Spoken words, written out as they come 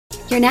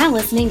You're now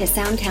listening to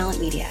Sound Talent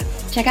Media.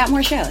 Check out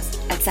more shows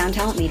at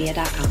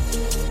soundtalentmedia.com.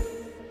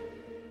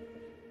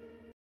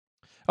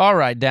 All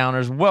right,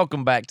 Downers,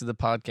 welcome back to the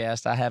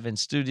podcast. I have in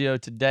studio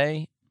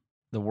today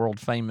the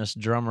world-famous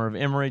drummer of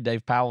Emery,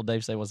 Dave Powell.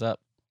 Dave, say what's up.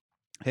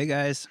 Hey,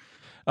 guys.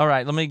 All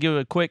right, let me give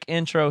a quick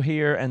intro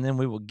here, and then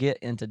we will get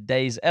into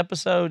today's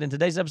episode. And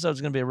today's episode is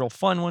going to be a real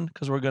fun one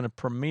because we're going to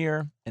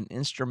premiere an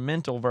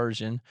instrumental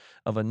version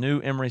of a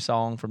new Emery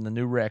song from the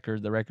new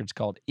record. The record's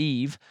called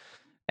Eve,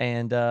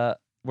 and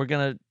we're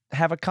going to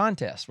have a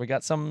contest. We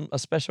got a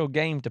special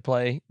game to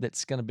play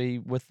that's going to be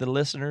with the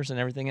listeners and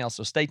everything else.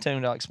 So stay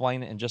tuned. I'll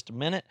explain it in just a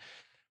minute.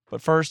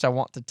 But first, I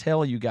want to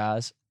tell you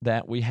guys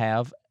that we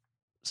have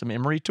some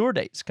Emery tour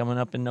dates coming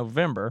up in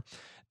November.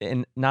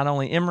 And not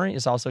only Emery,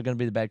 it's also going to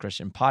be the Bad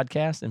Christian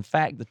Podcast. In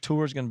fact, the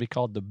tour is going to be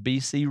called the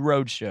BC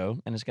Roadshow,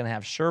 and it's going to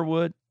have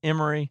Sherwood,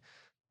 Emery,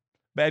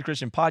 Bad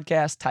Christian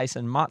Podcast,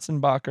 Tyson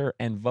Motzenbacher,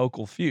 and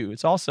Vocal Few.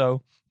 It's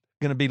also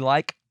going to be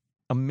like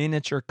a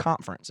miniature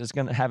conference. It's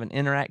going to have an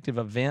interactive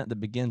event that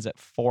begins at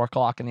 4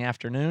 o'clock in the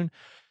afternoon,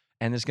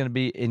 and it's going to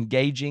be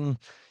engaging.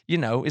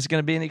 It's going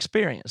to be an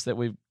experience that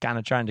we've kind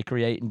of trying to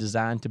create and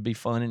design to be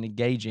fun and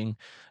engaging,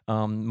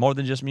 more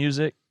than just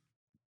music,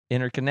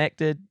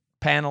 interconnected,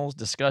 panels,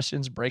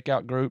 discussions,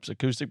 breakout groups,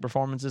 acoustic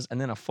performances,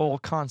 and then a full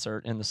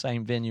concert in the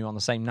same venue on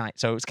the same night.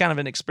 So it's kind of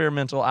an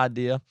experimental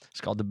idea. It's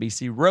called the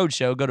BC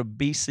Roadshow. Go to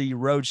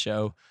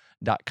bcroadshow.com.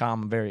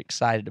 I'm very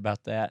excited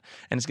about that.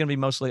 And it's going to be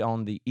mostly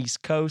on the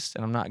East Coast,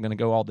 and I'm not going to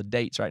go all the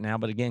dates right now,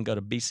 but again, go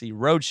to BC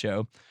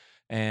Roadshow,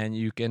 and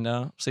you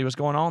can see what's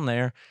going on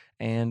there.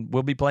 And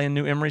we'll be playing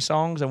new Emery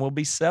songs, and we'll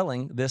be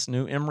selling this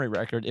new Emery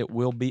record. It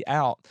will be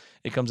out.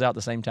 It comes out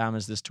the same time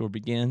as this tour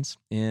begins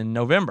in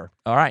November.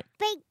 All right.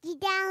 Break it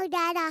down,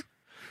 Dada.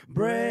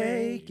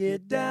 Break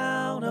it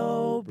down,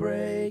 oh,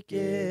 break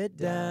it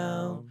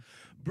down.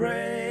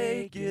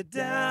 Break it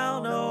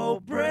down,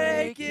 oh,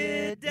 break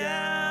it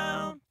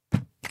down.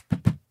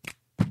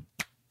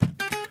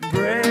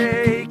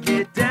 Break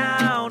it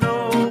down,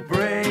 oh,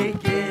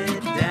 break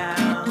it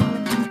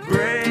down.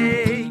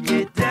 Break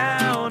it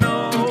down,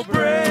 oh,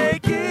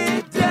 break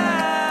it down.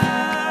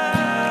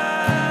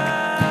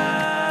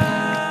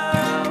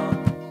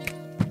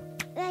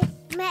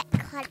 Let's make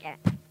color.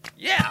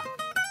 Yeah.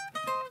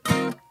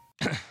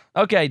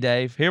 Okay,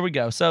 Dave, here we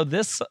go. So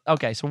let's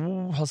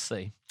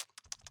see.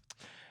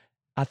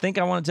 I think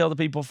I want to tell the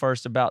people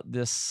first about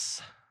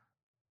this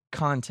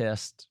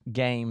contest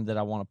game that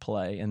I want to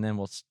play, and then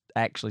we'll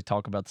actually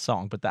talk about the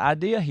song. But the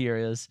idea here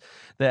is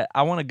that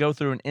I want to go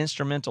through an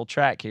instrumental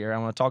track here. I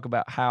want to talk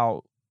about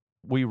how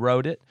we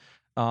wrote it.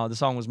 The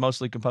song was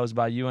mostly composed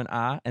by you and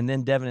I, and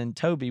then Devin and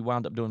Toby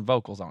wound up doing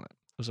vocals on it.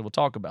 So we'll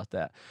talk about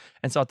that.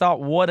 And so I thought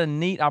what a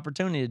neat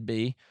opportunity it'd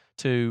be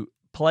to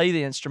play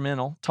the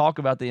instrumental, talk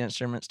about the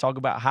instruments, talk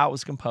about how it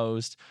was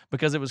composed,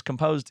 because it was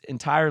composed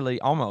entirely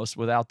almost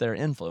without their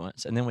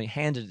influence. And then we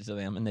handed it to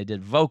them and they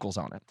did vocals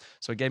on it.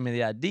 So it gave me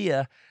the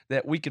idea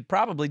that we could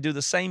probably do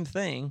the same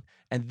thing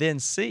and then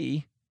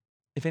see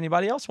if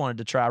anybody else wanted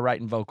to try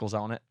writing vocals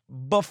on it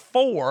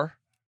before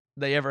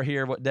they ever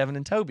hear what Devin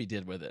and Toby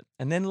did with it.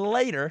 And then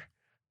later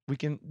we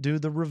can do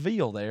the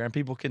reveal there and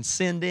people can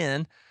send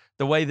in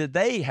the way that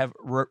they have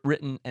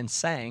written and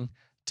sang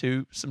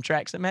to some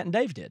tracks that Matt and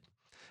Dave did.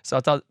 So I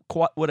thought,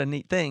 what a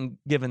neat thing,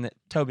 given that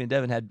Toby and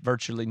Devin had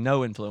virtually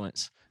no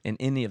influence in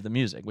any of the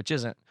music, which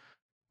isn't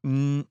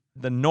the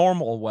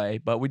normal way,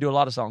 but we do a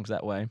lot of songs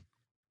that way.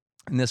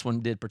 And this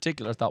one did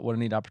particular. I thought, what a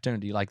neat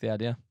opportunity. You like the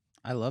idea?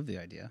 I love the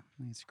idea. I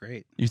think it's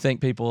great. You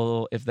think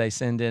people, if they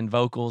send in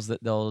vocals,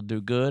 that they'll do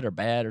good or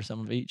bad or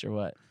some of each or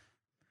what?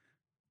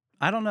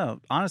 I don't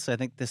know. Honestly, I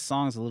think this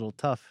song's a little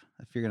tough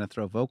if you're going to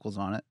throw vocals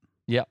on it.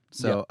 Yep.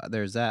 So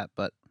there's that,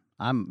 but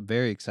I'm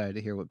very excited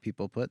to hear what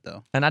people put,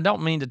 though. And I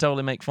don't mean to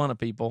totally make fun of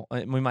people.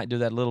 We might do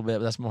that a little bit,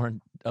 but that's more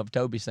of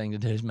Toby's thing to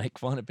do is make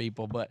fun of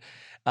people. But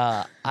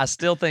I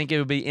still think it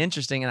would be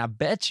interesting, and I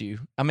bet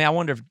you, I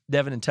wonder if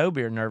Devin and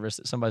Toby are nervous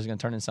that somebody's going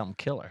to turn in something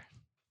killer.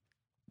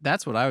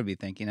 That's what I would be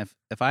thinking.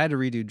 If I had to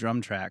redo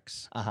drum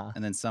tracks Uh-huh.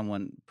 and then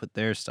someone put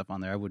their stuff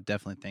on there, I would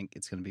definitely think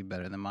it's going to be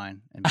better than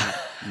mine and be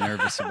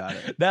nervous about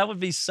it. That would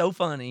be so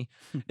funny.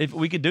 If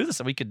we could do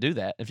this, we could do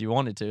that if you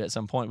wanted to at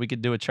some point. We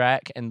could do a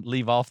track and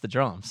leave off the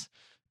drums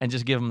and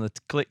just give them the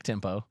click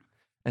tempo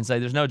and say,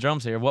 there's no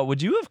drums here. What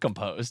would you have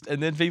composed?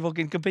 And then people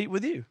can compete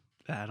with you.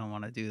 I don't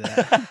want to do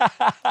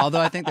that.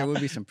 Although I think there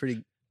would be some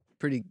pretty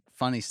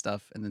funny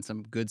stuff and then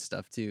some good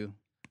stuff too.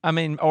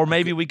 Or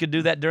maybe we could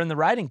do that during the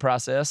writing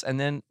process and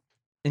then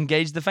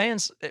engage the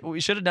fans.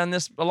 We should have done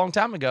this a long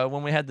time ago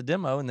when we had the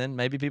demo, and then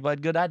maybe people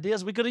had good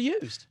ideas we could have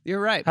used.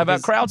 You're right. How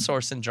about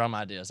crowdsourcing drum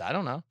ideas? I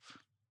don't know.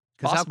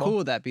 Because how cool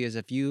would that be is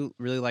if you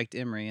really liked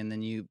Emery and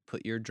then you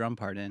put your drum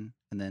part in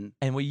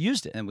and we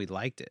used it. And we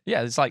liked it.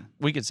 Yeah, it's like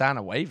we could sign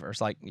a waiver. It's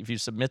like if you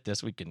submit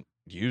this, we can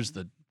use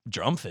the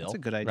drum fill. That's a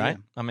good idea.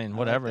 Right?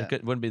 Whatever. Like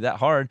it wouldn't be that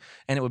hard.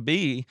 And it would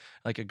be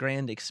like a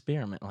grand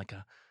experiment, like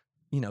a,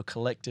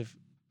 collective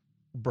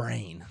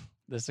brain.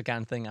 That's the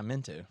kind of thing I'm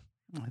into.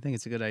 I think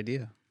it's a good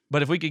idea.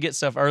 But if we could get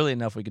stuff early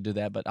enough, we could do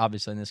that. But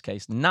obviously, in this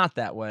case, not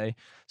that way.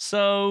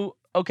 So,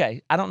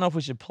 okay, I don't know if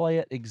we should play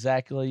it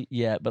exactly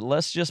yet, but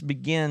let's just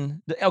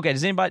begin. Okay,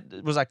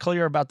 was I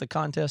clear about the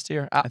contest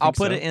here? I'll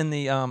put it in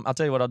the, I'll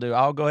tell you what I'll do.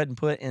 I'll go ahead and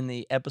put in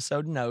the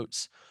episode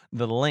notes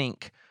the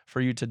link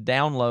for you to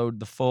download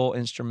the full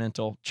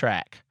instrumental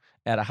track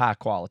at a high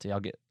quality. I'll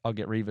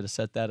get Reva to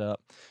set that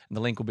up, and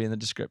the link will be in the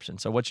description.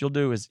 So what you'll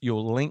do is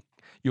you'll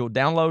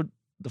download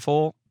the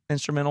full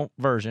instrumental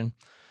version,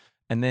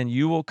 and then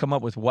you will come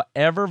up with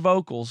whatever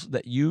vocals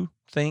that you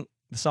think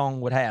the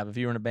song would have if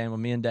you were in a band with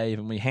me and Dave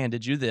and we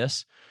handed you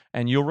this,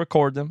 and you'll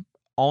record them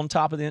on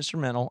top of the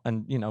instrumental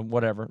and,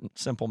 whatever,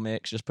 simple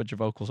mix, just put your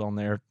vocals on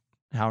there,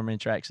 however many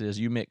tracks it is,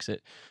 you mix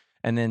it,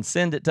 and then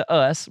send it to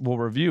us. We'll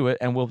review it,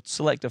 and we'll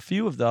select a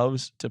few of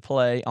those to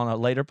play on a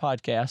later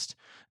podcast,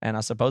 and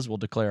I suppose we'll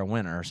declare a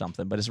winner or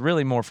something, but it's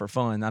really more for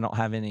fun. I don't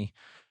have any...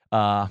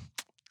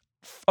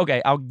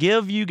 okay, I'll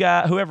give you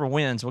guys, whoever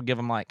wins, we'll give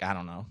them like, I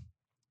don't know,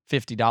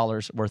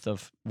 $50 worth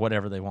of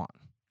whatever they want,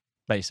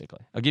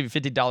 basically. I'll give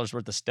you $50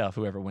 worth of stuff,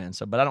 whoever wins.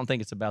 So, but I don't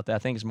think it's about that. I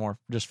think it's more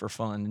just for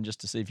fun and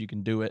just to see if you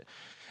can do it.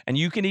 And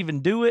you can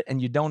even do it,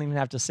 and you don't even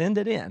have to send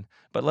it in.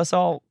 But let's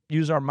all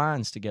use our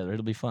minds together.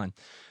 It'll be fun.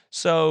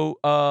 So,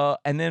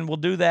 and then we'll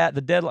do that.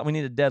 The deadline, we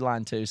need a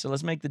deadline too. So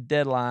let's make the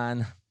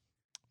deadline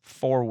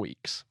 4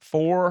 weeks.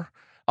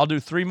 I'll do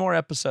 3 more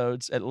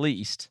episodes at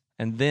least,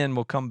 and then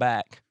we'll come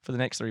back for the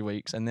next 3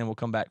 weeks, and then we'll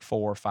come back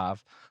 4 or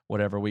 5,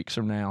 whatever weeks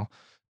from now,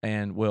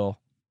 and we'll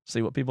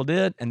see what people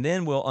did, and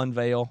then we'll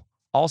unveil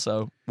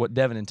also what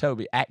Devin and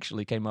Toby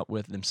actually came up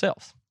with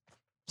themselves.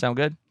 Sound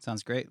good?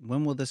 Sounds great.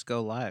 When will this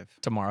go live?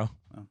 Tomorrow.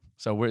 Oh.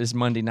 So it's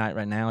Monday night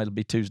right now. It'll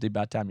be Tuesday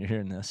by the time you're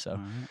hearing this. So All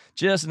right.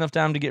 just enough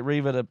time to get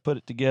Reva to put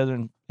it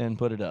together and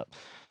put it up.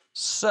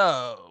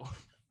 So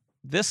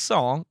this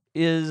song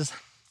is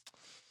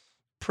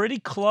pretty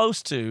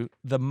close to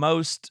the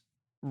most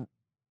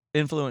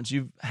influence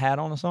you've had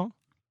on a song?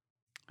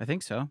 I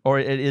think so. Or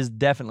it is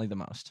definitely the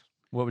most?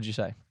 What would you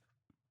say?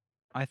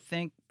 I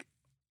think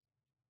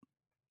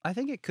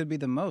it could be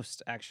the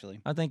most, actually.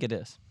 I think it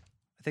is.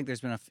 I think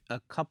there's been a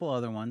couple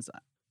other ones.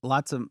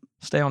 Lots of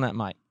Stay on that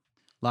mic.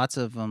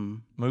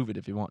 Move it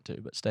if you want to,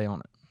 but stay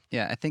on it.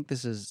 Yeah, I think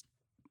this is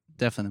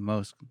definitely the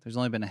most. There's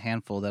only been a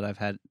handful that I've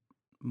had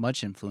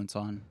much influence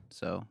on,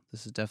 so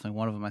this is definitely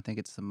one of them. I think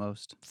it's the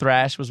most.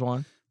 Thrash was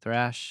one.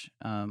 Thrash.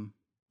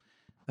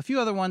 A few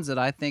other ones that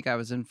I think I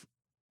was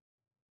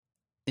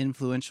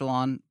influential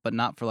on, but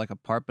not for like a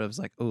part, but it was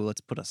like, oh, let's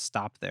put a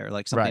stop there,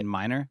 like something Right.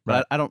 minor.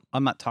 Right. But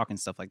I'm not talking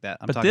stuff like that.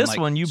 I'm But talking this like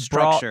one, you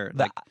structure,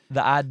 brought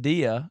the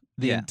idea,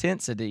 the Yeah.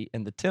 intensity,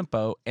 and the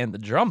tempo, and the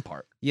drum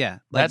part. yeah,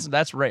 like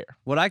That's rare.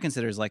 what I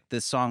consider is like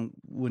this song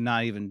would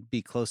not even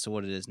be close to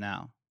what it is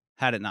now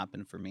had it not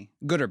been for me,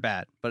 good or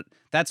bad. But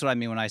that's what I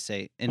mean when I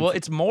say Well,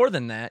 it's more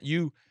than that.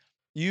 You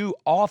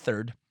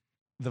authored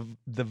the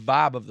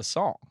vibe of the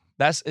song.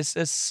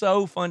 It's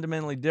so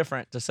fundamentally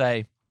different to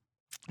say,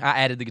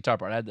 I added the guitar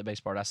part, I added the bass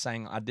part, I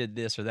sang, I did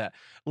this or that.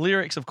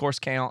 Lyrics, of course,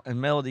 count,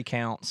 and melody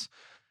counts,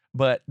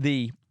 but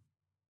the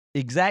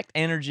exact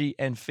energy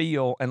and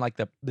feel and like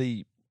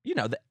the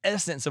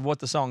essence of what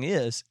the song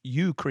is,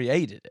 you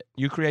created it.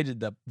 You created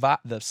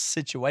the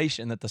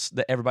situation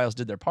that everybody else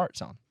did their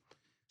parts on.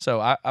 So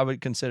I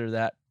would consider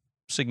that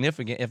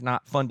significant, if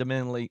not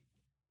fundamentally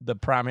the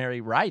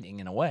primary writing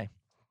in a way,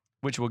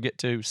 which we'll get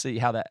to see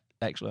how that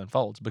actually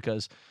unfolds.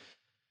 Because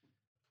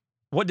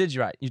what did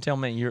you write? You tell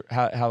me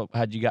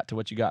how'd you got to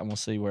what you got, and we'll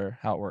see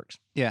how it works.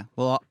 Yeah,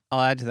 well, I'll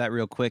add to that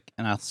real quick,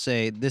 and I'll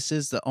say this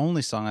is the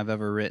only song I've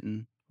ever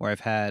written where I've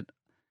had,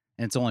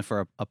 and it's only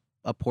for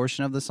a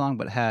portion of the song,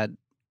 but had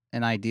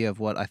an idea of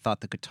what I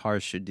thought the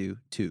guitars should do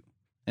too.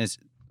 And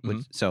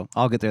so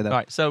I'll get there though. All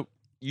right, so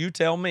you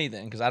tell me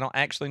then, because I don't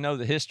actually know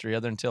the history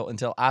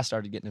until I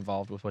started getting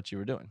involved with what you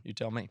were doing. You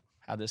tell me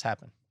how this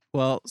happened.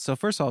 Well, so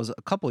first of all, it was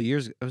a couple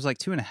years. It was like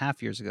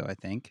 2.5 years ago, I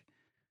think.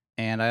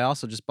 And I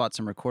also just bought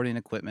some recording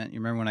equipment. You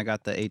remember when I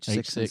got the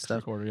H6 and stuff?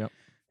 Recorder, yep.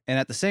 And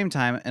at the same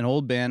time, an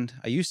old band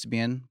I used to be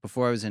in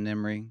before I was in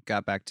Emery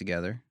got back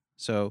together.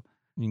 So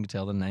You can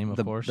tell the name,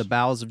 of course. The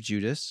Bowels of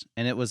Judas.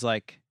 And it was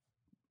like,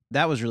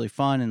 that was really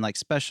fun and like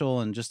special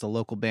and just a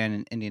local band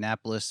in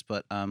Indianapolis.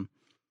 But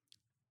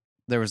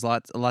there was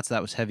lots of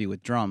that was heavy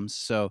with drums.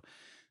 So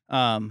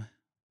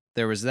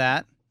there was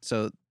that.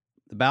 So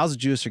the Bowels of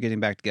Judas are getting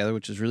back together,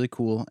 which is really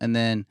cool. And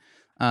then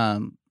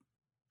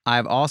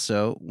I've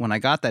also, when I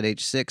got that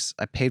H6,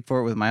 I paid for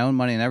it with my own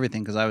money and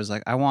everything because I was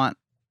like, I want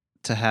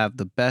to have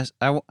the best.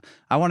 I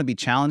want to be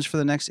challenged for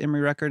the next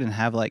Emery record and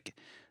have like,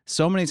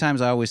 so many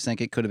times I always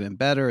think it could have been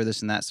better or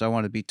this and that. So I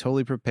want to be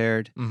totally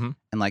prepared and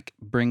like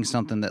bring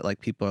something that like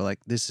people are like,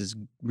 this is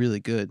really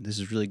good. This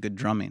is really good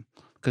drumming.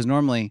 Because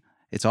normally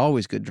it's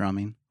always good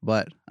drumming,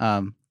 but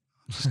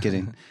just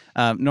kidding.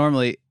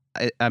 Normally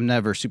I'm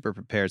never super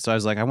prepared. So I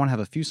was like, I want to have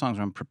a few songs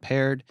where I'm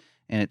prepared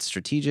and it's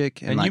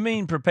strategic. And like, you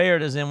mean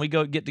prepared as in we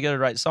go get together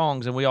to write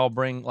songs and we all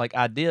bring like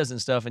ideas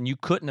and stuff, and you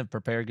couldn't have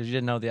prepared because you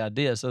didn't know the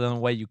idea. So then the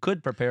way you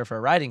could prepare for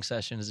a writing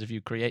session is if you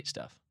create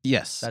stuff.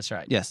 yes, That's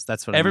right. Yes,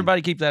 that's what I mean.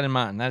 Everybody keep that in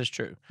mind. That is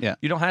true. Yeah.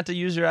 You don't have to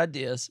use your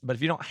ideas, but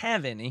if you don't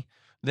have any,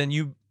 then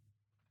you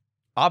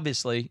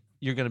obviously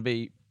you're going to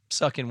be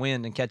sucking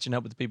wind and catching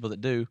up with the people that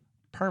do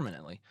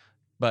permanently.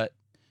 But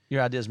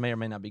your ideas may or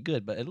may not be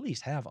good, but at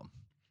least have them.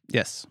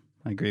 Yes,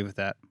 I agree with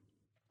that.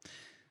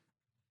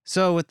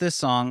 So with this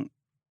song,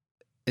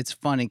 it's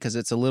funny because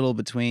it's a little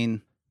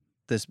between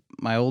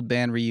my old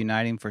band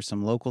reuniting for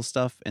some local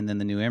stuff and then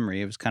the new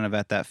Emery. It was kind of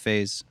at that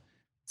phase.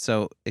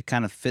 So it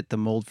kind of fit the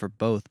mold for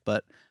both.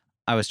 But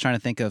I was trying to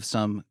think of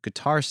some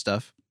guitar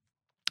stuff.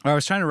 Or I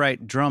was trying to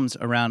write drums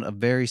around a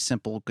very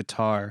simple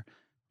guitar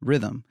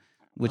rhythm,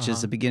 which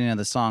is the beginning of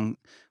the song,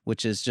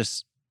 which is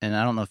just, and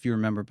I don't know if you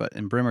remember, but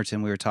in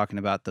Bremerton, we were talking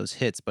about those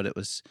hits, but it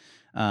was,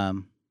 I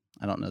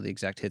don't know the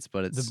exact hits,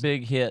 but it's the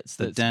big hits.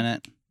 the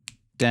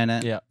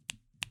Dennett, Yeah.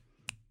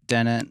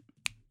 Dennett,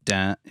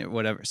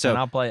 whatever. So And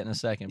I'll play it in a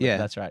second, but yeah.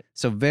 that's right.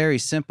 So very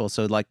simple.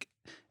 So like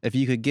if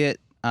you could get,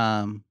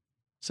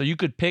 So you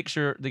could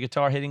picture the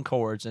guitar hitting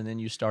chords, and then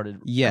you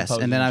started. yes.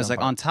 composing And then the I was drum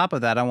like, on top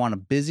of that, I want a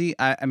busy,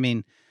 I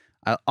mean,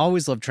 I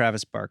always love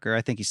Travis Barker.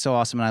 I think he's so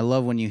awesome. And I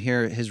love when you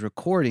hear his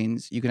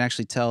recordings, you can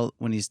actually tell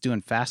when he's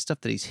doing fast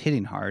stuff that he's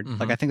hitting hard. Mhm.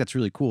 Like, I think that's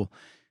really cool.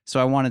 So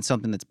I wanted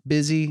something that's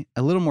busy,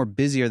 a little more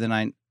busier than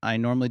I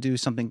normally do,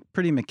 something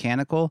pretty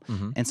mechanical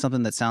Mhm. and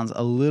something that sounds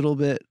a little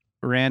bit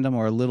random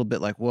or a little bit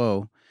like,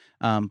 whoa.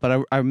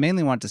 But I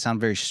mainly want it to sound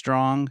very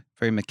strong,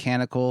 very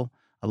mechanical,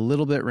 a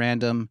little bit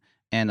random,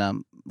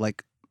 and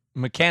like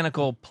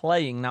Mechanical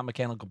playing, not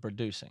mechanical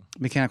producing.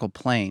 mechanical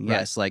playing. Right.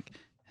 Yes, like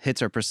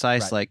hits are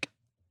precise. Right. Like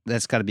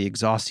that's got to be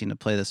exhausting to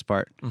play this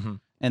part. Mm-hmm.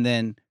 And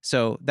then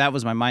so that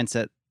was my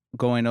mindset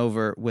going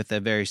over with a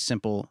very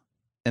simple,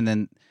 and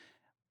then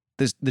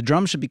the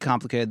drum should be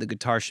complicated, the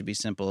guitar should be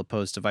simple,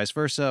 opposed to vice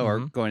versa, or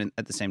Mhm. going in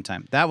at the same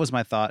time. That was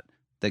my thought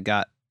that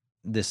got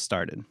this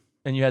started.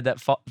 And you had that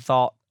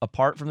thought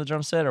apart from the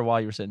drum set, or while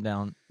you were sitting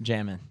down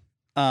jamming?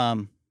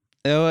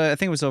 I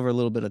think it was over a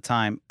little bit of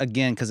time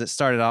again because it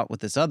started out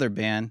with this other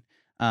band.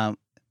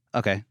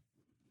 Okay,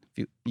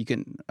 if you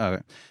can.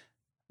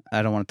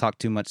 I don't want to talk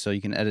too much, so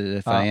you can edit it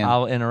if I am.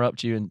 I'll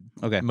interrupt you and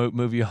Okay.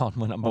 move you on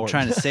when I'm I'm bored.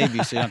 trying to save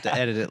you so you don't have to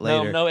edit it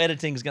later. No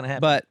editing is going to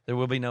happen. But there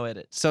will be no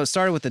edits. so it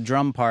started with the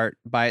drum part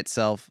by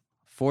itself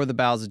for the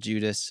Bowels of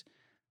Judas,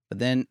 but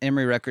then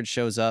Emery Records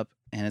shows up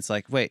and it's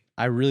like, wait,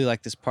 I really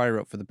like this part I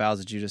wrote for the Bowels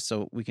of Judas,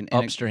 so we can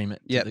Upstream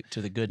it Yep.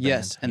 to the good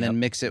yes, band. and then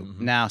mix it Mhm.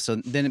 now. So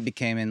then it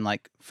became in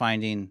like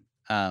finding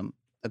a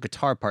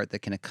guitar part that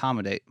can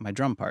accommodate my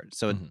drum part,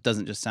 so Mhm. it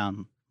doesn't just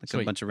sound like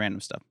Sweet. a bunch of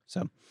random stuff.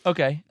 So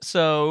Okay,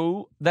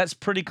 so that's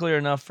pretty clear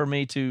enough for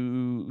me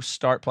to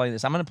start playing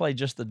this. I'm going to play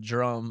just the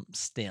drum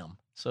stem.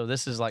 So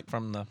this is like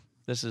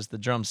this is the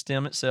drum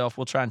stem itself.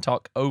 We'll try and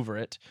talk over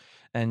it,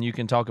 and you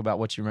can talk about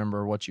what you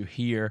remember, what you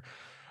hear.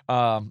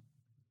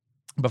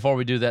 Before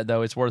we do that,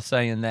 though, it's worth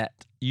saying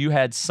that you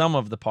had some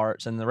of the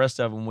parts, and the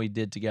rest of them we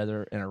did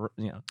together.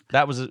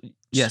 That was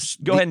Yes,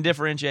 Go ahead and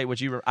differentiate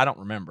what you. I don't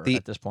remember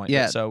at this point.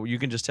 yeah. So you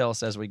can just tell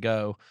us as we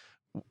go.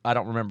 I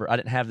don't remember. I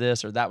didn't have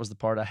this, or that was the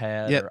part I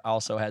had, Yep. or I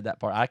also had that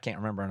part. I can't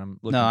remember, and I'm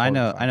looking. no, I forward to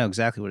know finding out.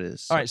 exactly what it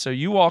is. All right, so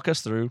you walk us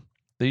through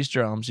these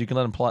drums. You can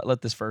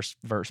let this first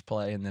verse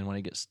play, and then when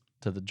it gets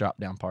to the drop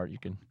down part, you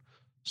can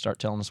start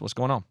telling us what's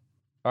going on.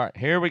 All right,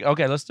 here we go.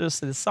 Okay, let's do this.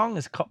 This song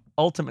is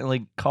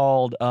ultimately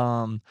called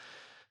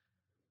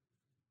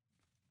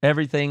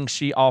 "Everything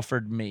She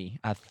Offered Me,"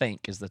 I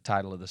think is the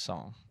title of the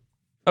song.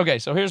 Okay,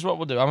 so here's what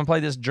we'll do. I'm gonna play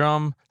this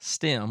drum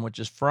stem, which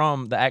is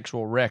from the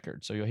actual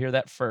record. So you'll hear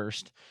that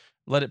first.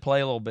 Let it play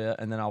a little bit,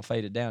 and then I'll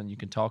fade it down. You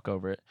can talk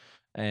over it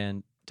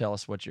and tell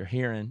us what you're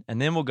hearing. And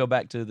then we'll go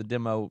back to the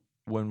demo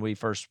when we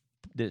first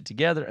did it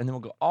together, and then we'll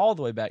go all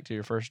the way back to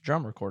your first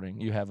drum recording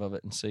you have of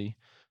it and see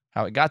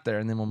how it got there,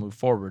 and then we'll move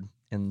forward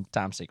in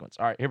time sequence.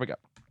 All right, here we go.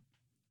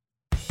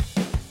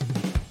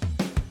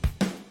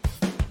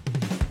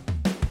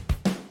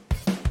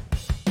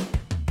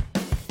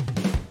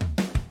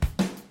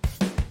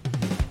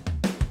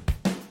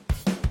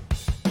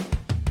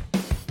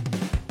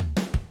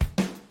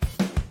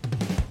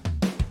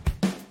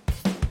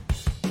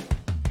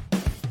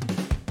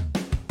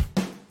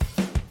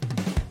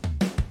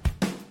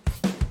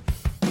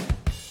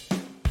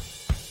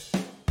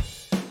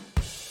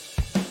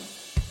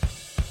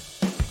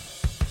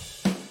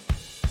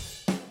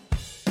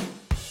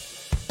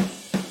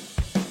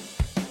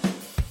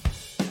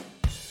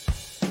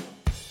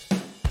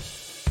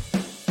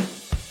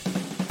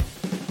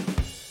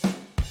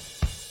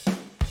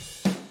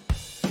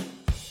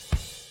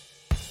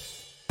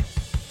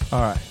 All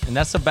right, and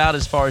that's about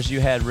as far as you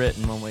had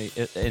written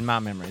in my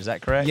memory. Is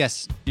that correct?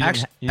 Yes, You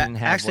didn't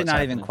have actually what's not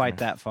even happening quite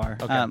there. that far.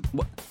 Okay.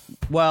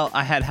 Well,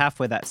 I had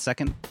halfway that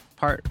second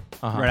part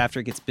Uh-huh. right after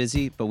it gets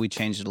busy, but we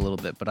changed it a little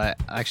bit. But I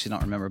actually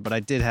don't remember. But I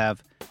did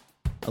have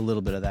a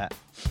little bit of that.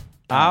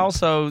 I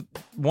also,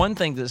 one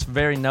thing that's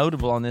very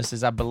notable on this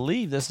is I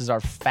believe this is our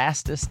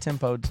fastest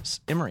tempoed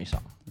Emery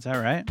song. Is that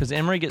right? Because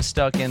Emery gets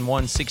stuck in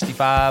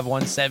 165,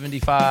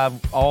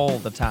 175 all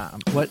the time.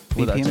 What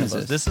with our BPM is tempos.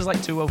 this? This is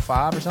like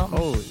 205 or something.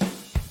 Holy.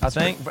 I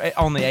think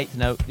on the 8th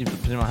note,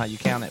 depending on how you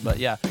count it. But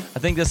yeah, I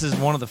think this is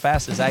one of the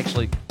fastest,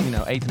 actually,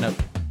 8th note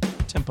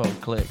tempo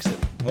clicks.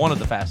 One of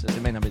the fastest.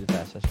 It may not be the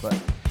fastest, but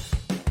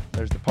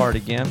there's the part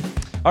again.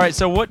 All right,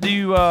 so what do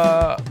you,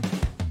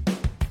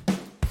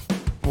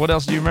 what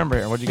else do you remember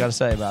here? What do you got to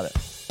say about it?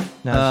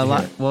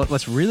 Well,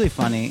 what's really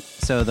funny,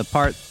 so the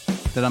part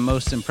that I'm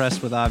most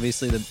impressed with,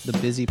 obviously, the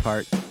busy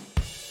part.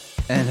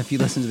 And if you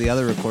listen to the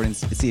other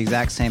recordings, it's the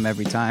exact same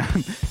every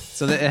time.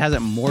 So that it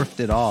hasn't morphed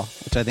at all,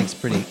 which I think is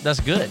pretty. That's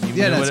good. You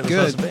Yeah, knew that's what it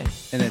was good. supposed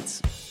to be.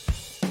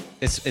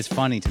 And it's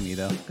funny to me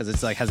though, because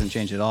it's like hasn't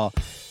changed at all.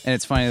 And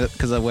it's funny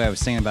because the way I was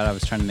singing about it, I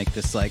was trying to make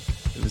this like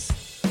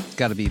it's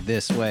got to be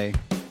this way,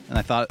 and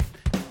I thought,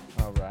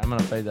 All right, I'm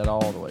gonna fade that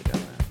all the way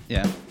down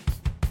there.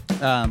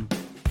 yeah.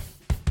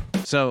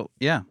 So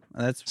yeah,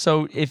 that's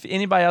So if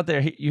anybody out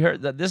there, you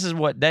heard that this is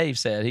what Dave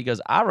said. He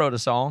goes, I wrote a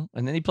song,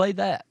 and then he played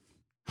that.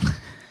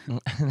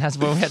 And that's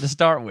what we had to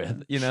start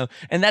with,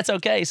 and that's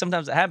okay.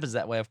 Sometimes it happens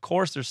that way. Of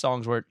course, there's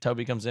songs where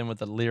Toby comes in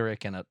with a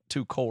lyric and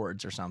two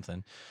chords or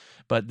something,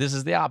 but this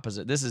is the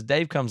opposite. This is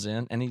Dave comes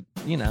in and he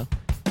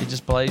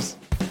just plays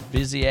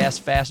busy ass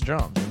fast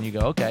drums, and you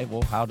go, okay,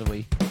 well, how do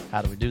we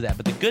do that?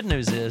 But the good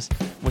news is,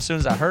 as soon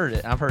as I heard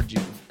it, I've heard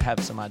you have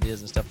some ideas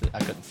and stuff that I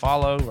couldn't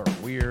follow or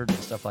weird and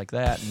stuff like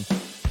that,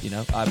 and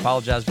I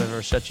apologize if I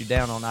ever shut you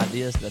down on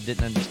ideas that I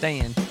didn't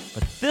understand.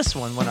 But this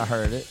one, when I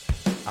heard it,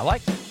 I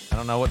liked it. I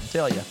don't know what to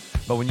tell you.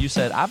 But when you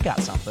said, I've got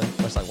something,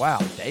 I was like, wow,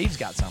 Dave's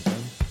got something.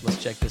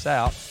 Let's check this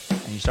out.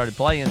 And you started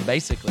playing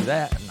basically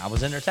that, and I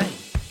was entertained.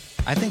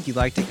 I think you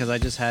liked it because I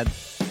just had,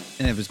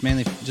 and it was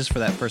mainly just for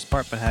that first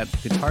part, but had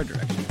guitar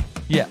direction.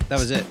 Yeah. That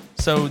was it.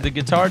 So the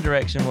guitar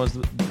direction was,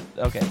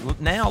 okay,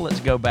 now let's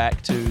go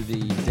back to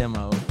the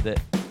demo that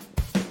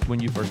when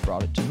you first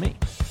brought it to me,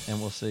 and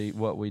we'll see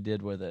what we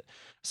did with it.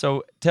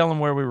 So tell them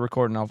where we were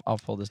recording. I'll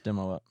pull this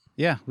demo up.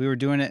 Yeah, we were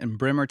doing it in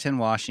Bremerton,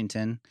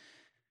 Washington,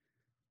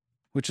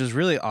 which was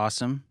really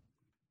awesome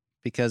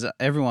because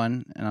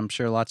everyone, and I'm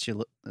sure lots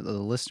of the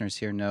listeners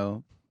here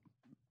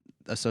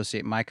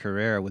associate my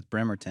career with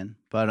Bremerton,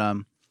 but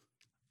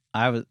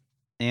I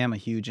am a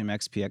huge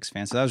MXPX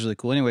fan, so that was really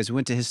cool. Anyways, we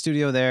went to his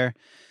studio there,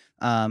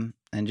 and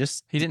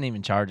just He didn't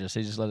even charge us.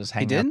 He just let us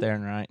hang out didn't? there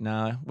and write.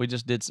 No, we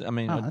just did.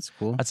 oh, that's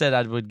cool. I said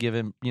I would give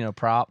him,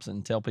 props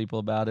and tell people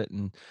about it.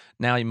 And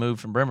now he moved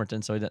from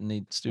Bremerton, so he doesn't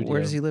need studio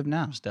Where does he live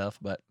now? stuff.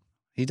 But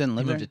He doesn't he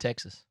live moved there. to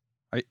Texas.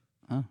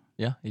 Oh,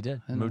 Yeah, he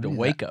did. He didn't moved to know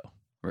Waco.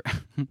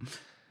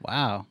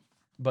 wow.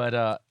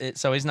 But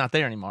so he's not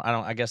there anymore.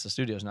 I guess the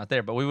studio's not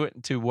there. But we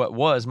went to what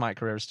was Mike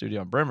Carrera's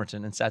studio in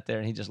Bremerton and sat there,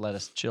 and he just let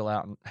us chill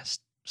out and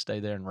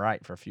stay there and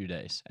write for a few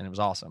days, and it was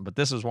awesome. But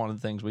this was one of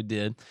the things we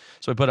did.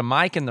 So we put a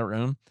mic in the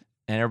room,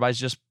 and everybody's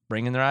just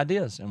bringing their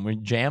ideas, and we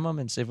jam them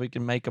and see if we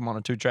can make them on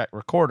a 2-track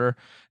recorder.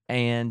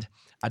 And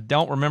I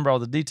don't remember all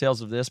the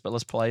details of this, but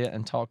let's play it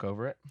and talk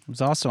over it. It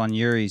was also on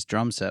Yuri's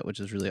drum set, which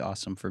is really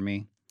awesome for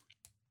me.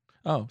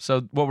 Oh,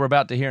 so what we're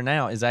about to hear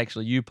now is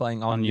actually you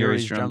playing on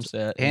Yuri's drum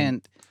set.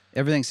 And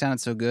everything sounded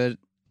so good.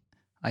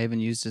 I even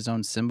used his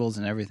own cymbals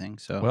and everything.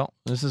 So Well,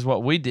 this is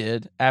what we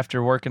did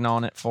after working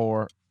on it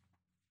for,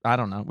 I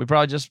don't know. We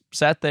probably just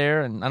sat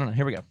there and I don't know.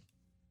 Here we go.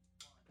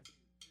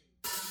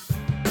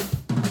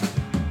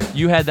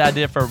 You had the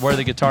idea for where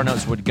the guitar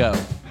notes would go,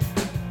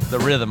 the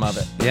rhythm of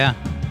it. yeah,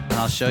 and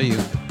I'll show you.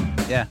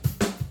 Yeah.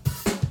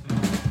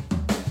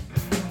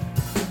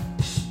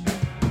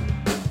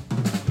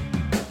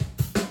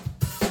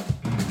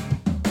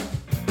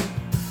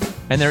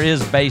 And there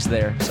is bass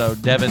there. So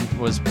Devin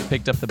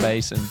picked up the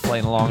bass and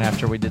playing along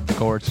after we did the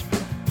chords.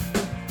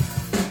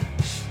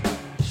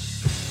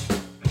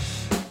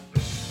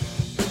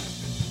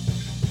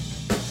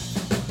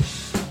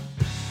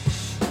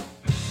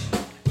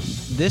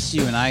 This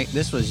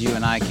was you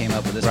and I came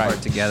up with this Right.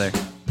 part together.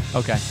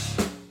 Okay.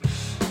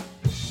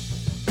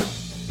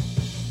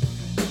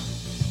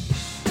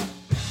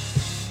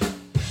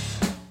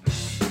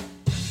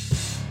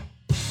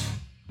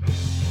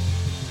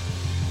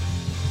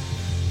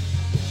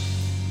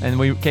 And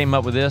we came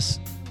up with this.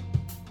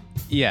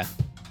 Yeah.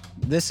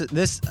 This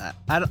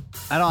I don't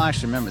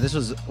actually remember. This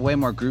was way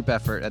more group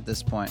effort at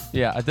this point.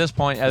 Yeah, at this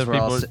point, as We're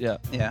all people,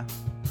 si- Yeah.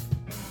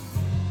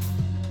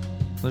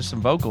 there's some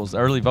vocals,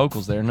 early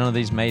vocals there. None of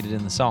these made it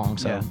in the song,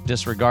 so Yeah.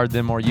 disregard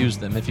them or use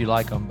them if you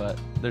like them. But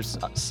there's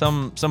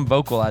some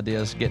vocal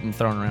ideas getting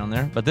thrown around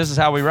there. But this is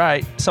how we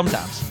write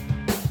sometimes.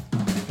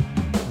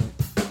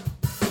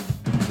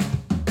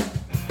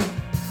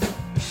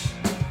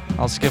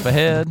 I'll skip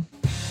ahead.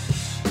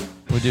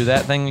 We do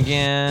that thing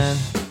again.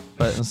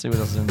 But let's see what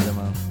else is in the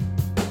demo.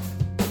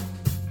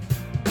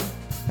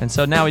 And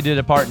so now we did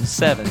a part in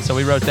 7. So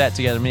we wrote that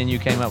together. Me and you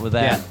came up with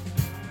that.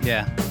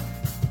 Yeah.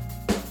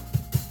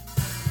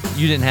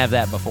 You didn't have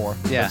that before.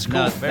 Yeah. That's cool.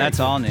 No, Very that's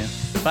cool. all new.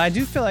 But I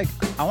do feel like,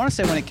 I want to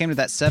say when it came to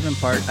that 7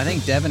 part, I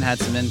think Devin had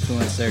some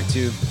influence there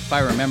too, if I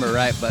remember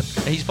right. But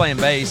He's playing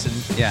bass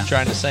and Yeah.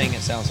 trying to sing,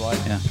 it sounds like.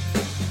 yeah,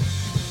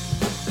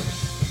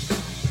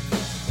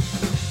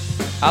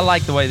 I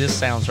like the way this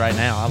sounds right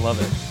now. I love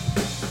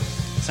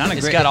it. it sounded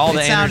It's great. got all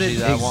It the sounded energy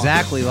that I want.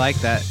 exactly like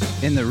that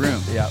in the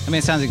room. Yeah. I mean,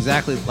 it sounds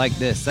exactly like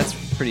this. That's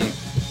pretty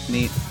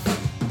neat.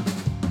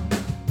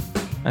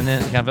 And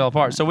then it kind of fell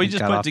apart. So we It just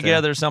got put off there.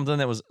 together something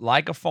that was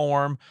like a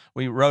form.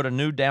 We wrote a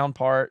new down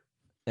part,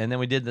 and then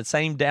we did the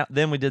same down.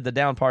 Then we did the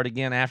down part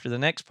again after the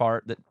next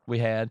part that we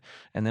had,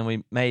 and then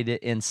we made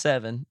it in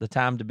 7. The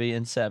time to be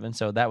in 7,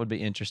 so that would be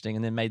interesting.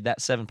 And then made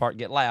that 7 part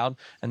get loud,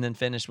 and then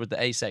finished with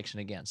the A section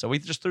again. So we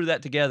just threw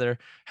that together.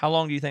 How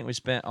long do you think we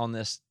spent on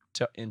this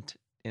in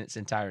its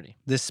entirety?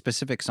 This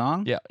specific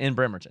song? Yeah, in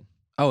Bremerton,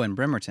 Oh, in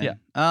Bremerton. Yeah.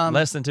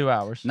 less than 2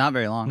 hours. Not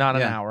very long. Not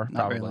an Yeah, hour, Not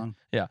probably. very long.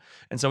 Yeah.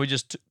 And so we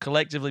just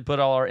collectively put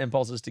all our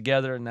impulses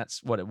together, and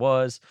that's what it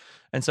was.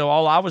 And so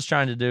all I was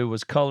trying to do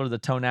was color the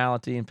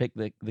tonality and pick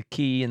the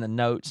key and the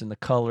notes and the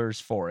colors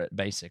for it,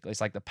 basically.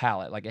 It's like the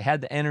palette. Like it had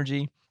the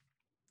energy,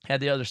 had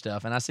the other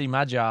stuff. And I see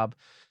my job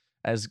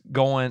as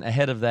going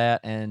ahead of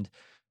that and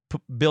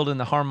building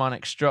the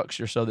harmonic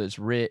structure so that it's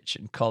rich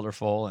and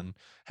colorful and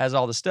has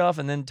all the stuff.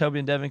 And then Toby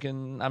and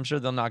Devin I'm sure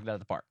they'll knock it out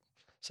of the park.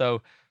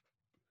 So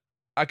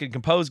I could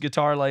compose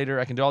guitar later.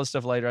 I can do all this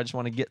stuff later. I just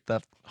want to get the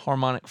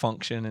harmonic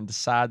function and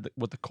decide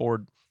what the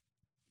chords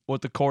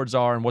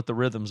are and what the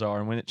rhythms are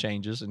and when it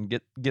changes, and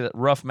get a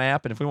rough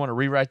map. And if we want to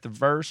rewrite the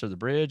verse or the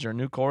bridge or a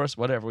new chorus,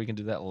 whatever, we can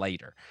do that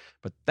later.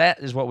 But that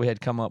is what we had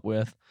come up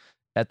with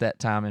at that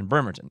time in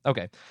Bremerton.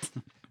 Okay.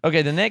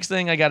 Okay, the next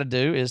thing I got to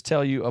do is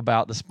tell you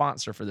about the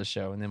sponsor for this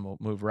show, and then we'll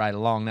move right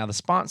along. Now, the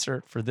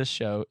sponsor for this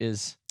show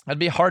is, I'd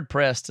be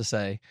hard-pressed to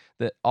say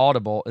that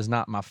Audible is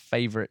not my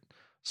favorite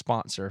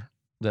sponsor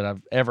that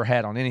I've ever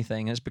had on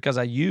anything. And it's because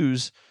I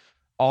use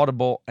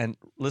Audible and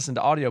listen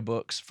to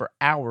audiobooks for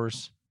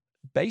hours,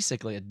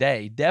 basically a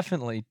day,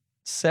 definitely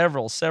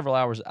several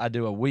hours I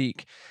do a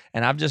week.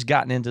 And I've just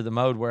gotten into the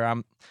mode where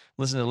I'm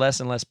listening to less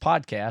and less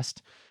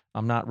podcast.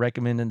 I'm not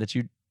recommending that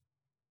you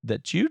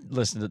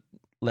listen to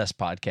less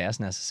podcasts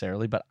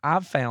necessarily, but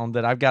I've found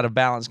that I've got a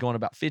balance going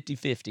about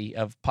 50-50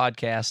 of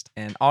podcast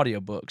and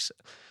audiobooks,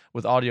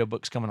 with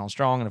audiobooks coming on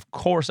strong. And of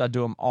course I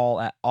do them all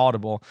at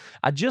Audible.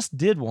 I just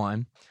did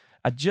one.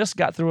 I just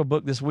got through a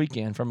book this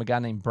weekend from a guy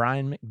named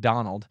Brian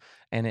McDonald,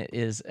 and it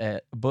is a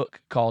book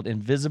called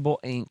Invisible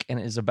Ink, and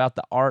it is about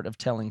the art of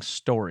telling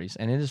stories.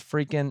 And it is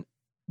freaking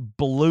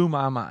blew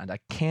my mind. I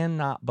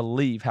cannot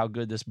believe how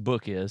good this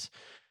book is.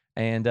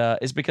 And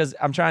it's because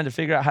I'm trying to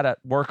figure out how to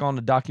work on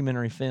the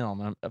documentary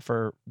film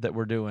that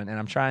we're doing. And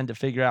I'm trying to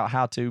figure out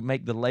how to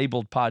make the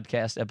labeled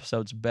podcast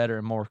episodes better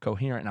and more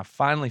coherent. And I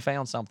finally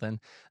found something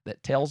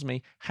that tells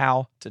me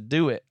how to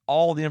do it.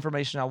 All the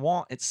information I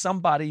want. It's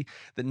somebody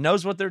that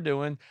knows what they're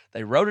doing.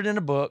 They wrote it in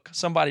a book.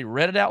 Somebody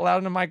read it out loud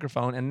in a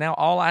microphone. And now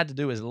all I had to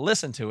do is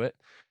listen to it.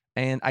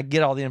 And I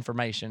get all the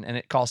information. And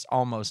it costs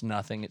almost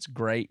nothing. It's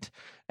great.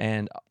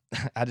 And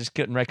I just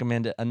couldn't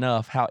recommend it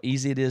enough how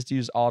easy it is to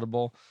use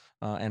Audible.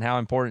 And how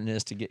important it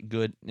is to get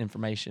good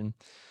information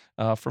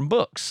from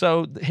books.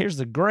 So here's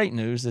the great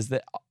news is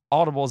that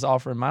Audible is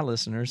offering my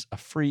listeners a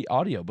free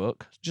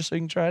audiobook just so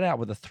you can try it out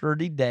with a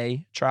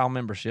 30-day trial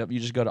membership.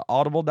 You just go to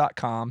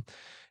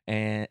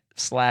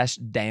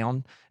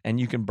audible.com/down, and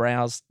you can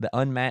browse the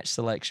unmatched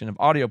selection of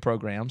audio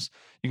programs.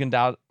 You can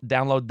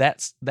download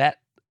that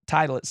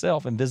title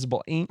itself,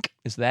 Invisible Ink.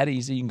 It's that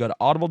easy. You can go to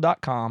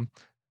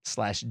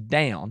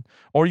audible.com/down,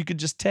 or you could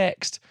just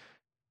text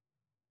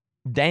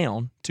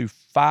down to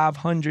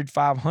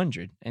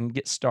 500 and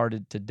get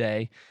started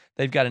today.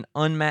 They've got an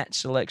unmatched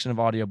selection of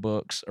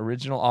audiobooks,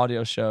 original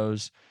audio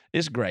shows.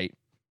 It's great.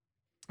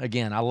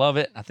 Again, I love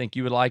it. I think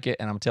you would like it.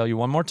 And I'm going to tell you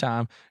one more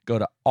time, go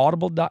to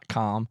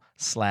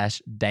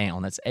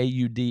audible.com/down. That's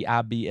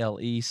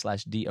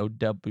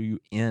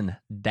AUDIBLE/DOWN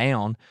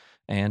down,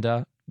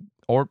 and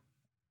or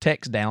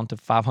text down to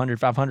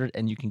 500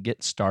 and you can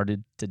get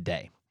started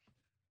today.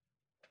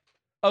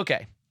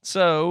 Okay.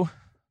 So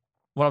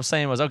what I was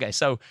saying was, okay,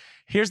 so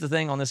here's the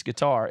thing on this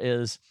guitar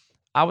is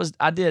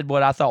I did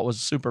what I thought was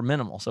super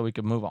minimal so we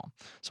could move on.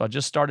 So I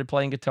just started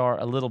playing guitar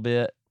a little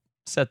bit,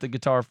 set the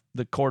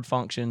chord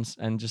functions,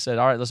 and just said,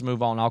 all right, let's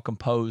move on. I'll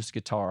compose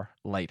guitar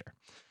later.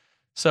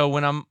 So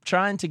when I'm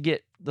trying to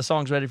get the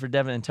songs ready for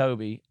Devin and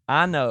Toby,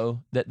 I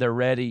know that they're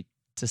ready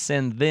to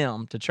send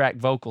them to track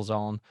vocals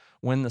on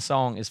when the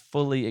song is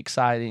fully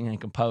exciting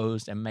and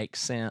composed and makes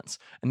sense.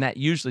 And that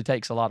usually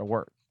takes a lot of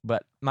work.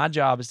 But my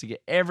job is to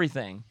get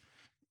everything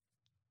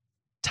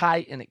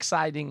tight and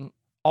exciting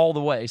all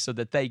the way so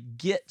that they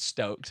get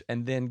stoked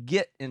and then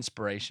get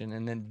inspiration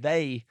and then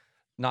they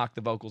knock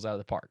the vocals out of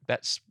the park.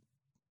 That's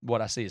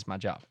what I see as my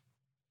job.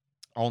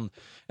 And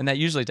that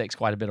usually takes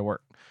quite a bit of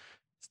work.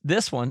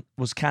 This one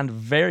was kind of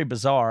very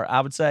bizarre. I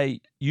would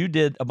say you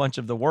did a bunch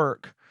of the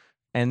work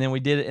and then we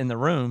did it in the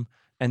room.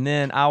 And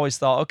then I always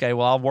thought, okay,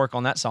 well, I'll work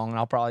on that song and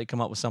I'll probably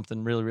come up with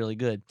something really, really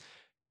good.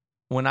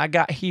 When I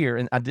got here,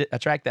 and I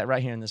tracked that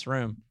right here in this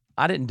room,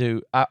 I didn't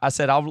do. I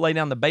said I'll lay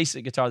down the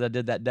basic guitar that I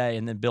did that day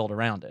and then build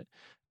around it.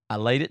 I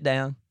laid it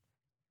down,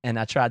 and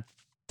I tried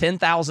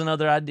 10,000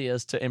 other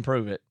ideas to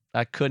improve it.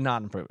 I could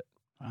not improve it.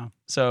 Wow.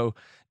 So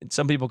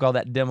some people call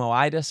that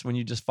demoitis, when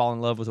you just fall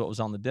in love with what was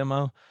on the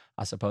demo.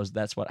 I suppose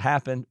that's what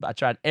happened. But I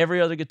tried every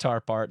other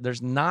guitar part.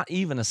 There's not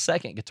even a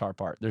second guitar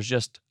part. There's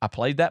just, I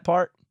played that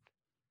part,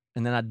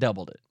 and then I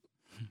doubled it.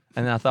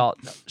 And then I thought,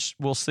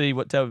 we'll see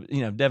what,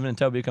 Devin and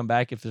Toby will come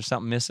back. If there's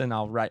something missing,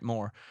 I'll write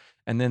more.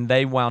 And then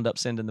they wound up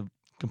sending the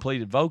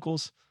completed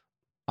vocals.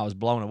 I was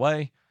blown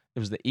away. It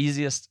was the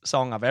easiest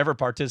song I've ever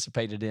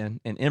participated in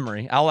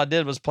Emery. All I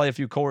did was play a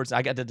few chords.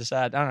 I got to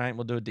decide, all right,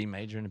 we'll do a D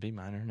major and a B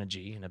minor and a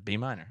G and a B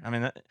minor. I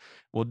mean,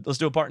 let's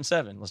do a part in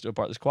 7. Let's do a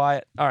part that's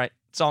quiet. All right,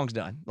 song's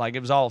done. Like, it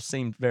was all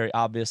seemed very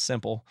obvious,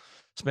 simple.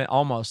 Spent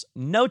almost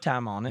no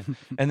time on it.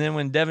 And then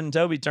when Devin and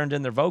Toby turned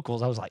in their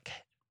vocals, I was like,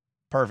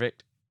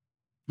 perfect.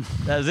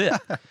 That was it.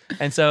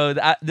 And so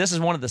this is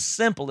one of the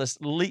simplest.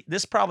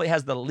 This probably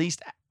has the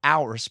least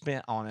hours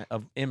spent on it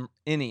of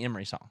any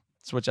Emery song,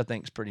 which I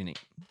think is pretty neat.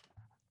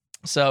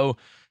 So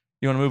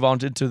you want to move on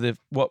to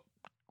what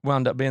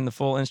wound up being the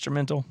full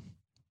instrumental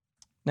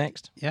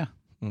next? Yeah.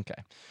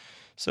 Okay.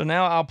 So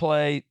now I'll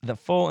play the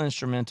full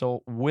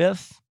instrumental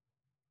with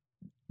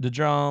the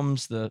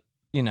drums,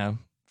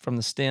 from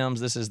the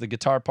stems. This is the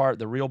guitar part,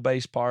 the real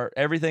bass part,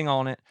 everything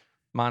on it,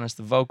 minus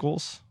the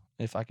vocals.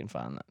 If I can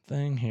find that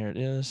thing, here it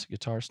is,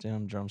 guitar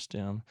stem, drum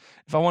stem.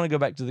 If I want to go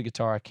back to the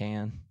guitar, I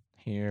can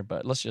here,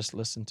 but let's just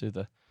listen to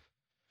the...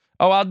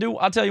 Oh,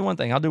 I'll tell you one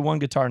thing. I'll do one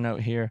guitar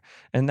note here,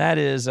 and that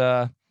is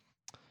I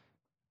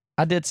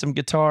did some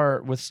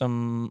guitar with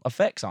some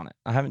effects on it.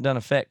 I haven't done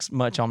effects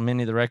much on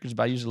many of the records,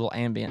 but I use a little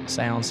ambient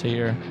sounds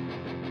here.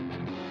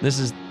 This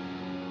is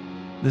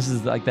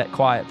like that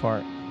quiet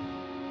part,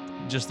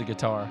 just the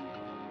guitar.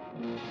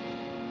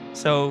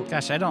 So,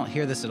 gosh, I don't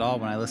hear this at all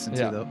when I listen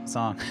to the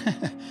song.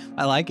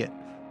 I like it.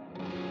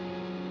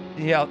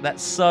 Yeah, that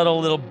subtle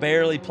little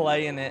barely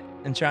playing it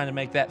and trying to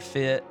make that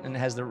fit, and it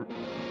has the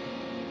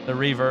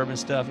reverb and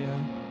stuff,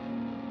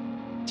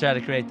 try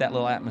to create that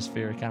little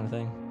atmosphere kind of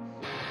thing.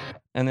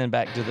 And then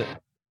back to the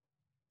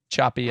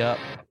choppy up.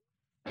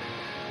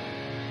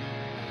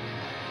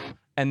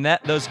 And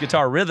those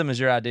guitar rhythm is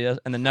your idea,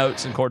 and the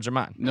notes and chords are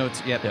mine.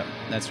 Notes, yep.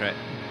 That's right.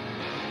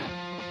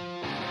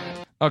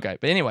 Okay,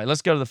 but anyway,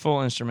 let's go to the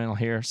full instrumental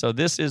here. So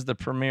this is the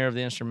premiere of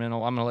the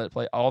instrumental. I'm going to let it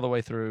play all the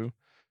way through.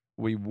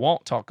 We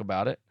won't talk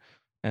about it,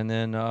 and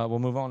then we'll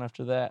move on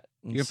after that.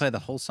 You're going to play the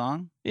whole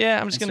song?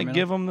 Yeah, I'm just going to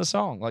give them the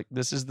song. Like,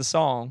 this is the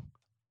song,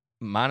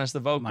 minus the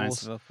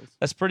vocals.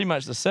 That's pretty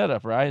much the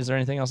setup, right? Is there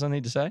anything else I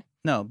need to say?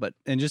 No,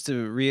 and just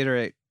to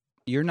reiterate,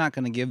 you're not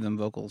going to give them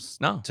vocals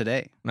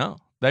today. No.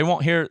 They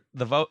won't hear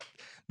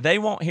They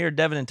won't hear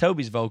Devin and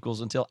Toby's vocals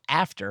until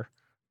after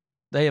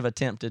they have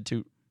attempted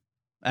to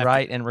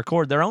write and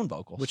record their own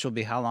vocals. Which will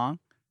be how long?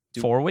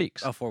 4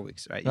 weeks. Oh, 4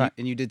 weeks, right? Right.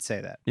 And you did say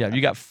that. Yeah, you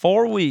got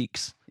 4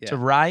 weeks to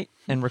write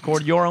and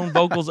record your own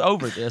vocals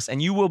over this,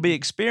 and you will be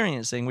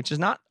experiencing, which is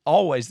not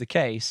always the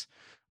case.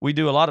 We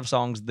do a lot of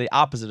songs the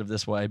opposite of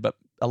this way, but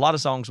a lot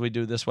of songs we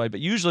do this way. But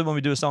usually when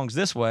we do songs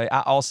this way,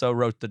 I also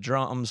wrote the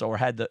drums or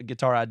had the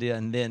guitar idea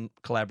and then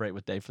collaborate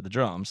with Dave for the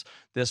drums.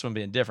 This one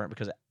being different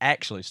because it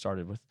actually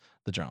started with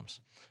the drums.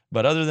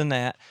 But other than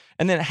that,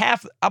 and then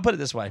I'll put it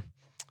this way.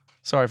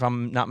 Sorry if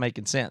I'm not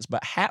making sense,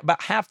 but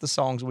about half the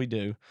songs we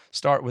do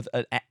start with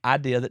an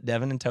idea that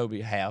Devin and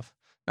Toby have.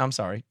 I'm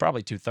sorry,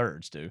 probably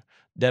 2/3 do.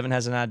 Devin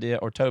has an idea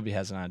or Toby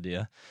has an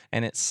idea,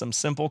 and it's some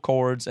simple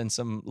chords and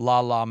some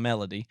la-la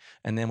melody,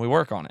 and then we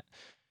work on it.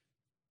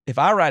 If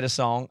I write a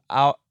song,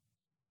 I'll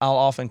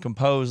often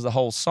compose the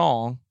whole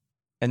song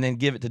and then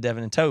give it to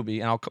Devin and Toby,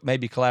 and I'll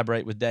maybe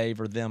collaborate with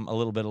Dave or them a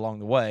little bit along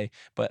the way,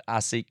 but I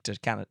seek to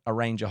kind of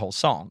arrange a whole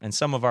song. And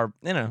some of our,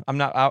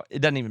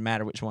 it doesn't even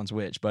matter which one's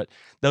which, but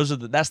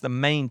that's the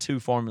main 2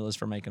 formulas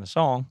for making a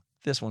song.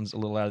 This one's a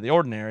little out of the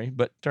ordinary,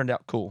 but turned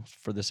out cool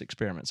for this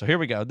experiment. So here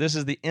we go. This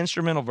is the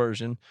instrumental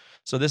version.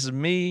 So this is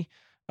me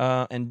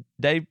and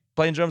Dave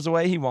playing drums the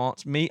way he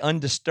wants, me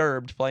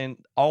undisturbed playing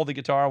all the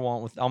guitar I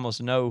want with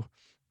almost no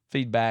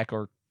feedback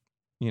or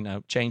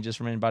changes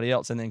from anybody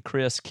else. And then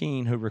Chris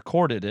Keene, who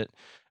recorded it,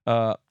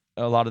 a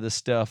lot of this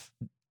stuff,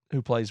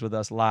 who plays with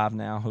us live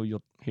now, who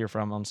you'll hear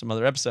from on some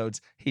other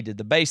episodes, he did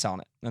the bass on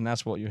it. And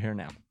that's what you'll hear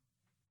now.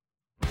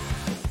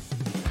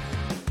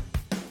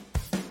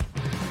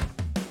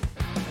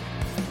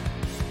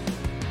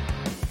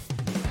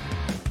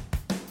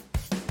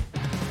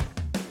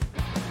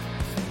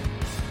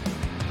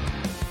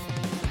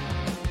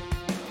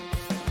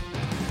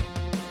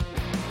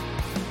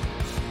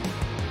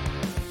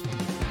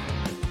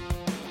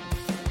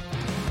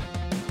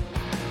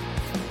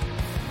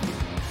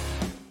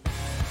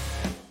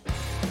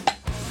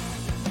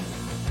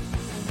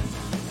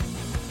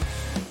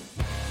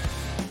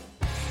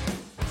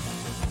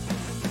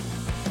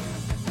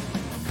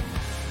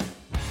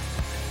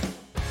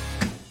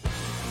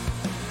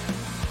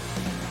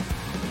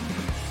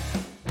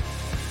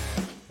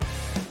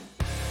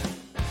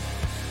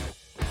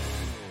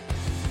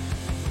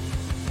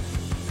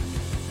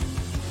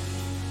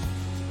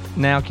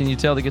 Now, can you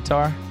tell the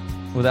guitar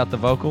without the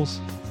vocals?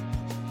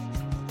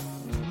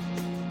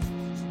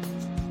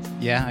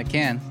 Yeah, I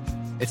can.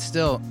 It's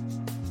still.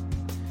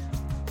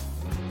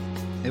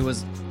 It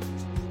was.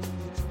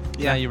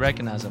 Yeah, you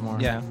recognize it more.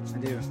 Yeah,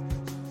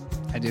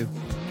 I do.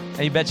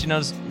 And you bet you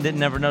didn't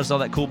never notice all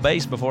that cool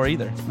bass before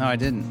either. No, I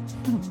didn't.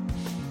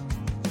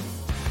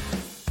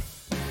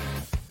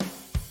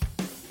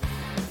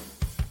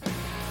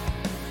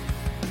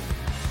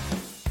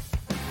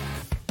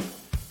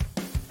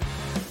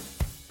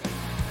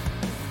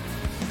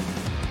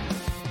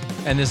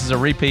 And this is a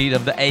repeat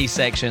of the A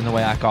section, the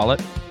way I call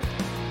it.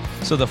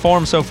 So the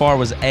form so far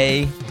was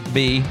A,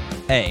 B,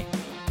 A.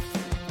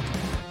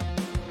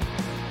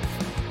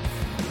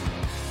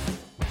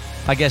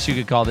 I guess you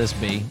could call this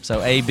B.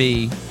 So A,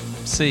 B,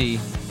 C,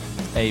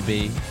 A,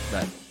 B.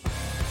 But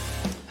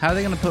How are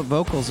they going to put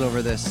vocals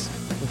over this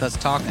with us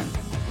talking?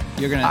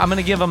 I'm going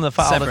to give them the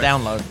file Separate. to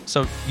download.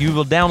 So you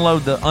will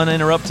download the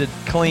uninterrupted,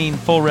 clean,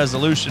 full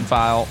resolution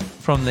file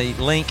from the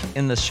link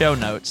in the show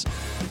notes.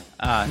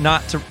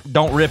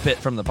 Don't rip it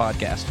from the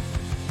podcast.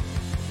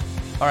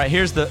 All right,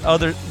 here's the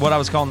other, what I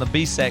was calling the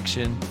B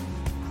section,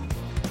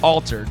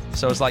 altered.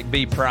 So it's like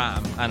B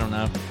prime. I don't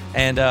know.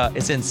 And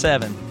it's in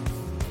 7.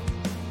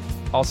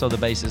 Also, the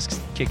bass is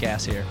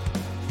kick-ass here.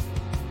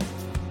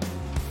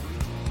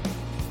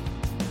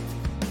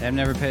 I've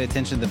never paid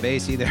attention to the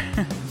bass either.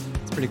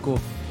 It's pretty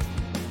cool.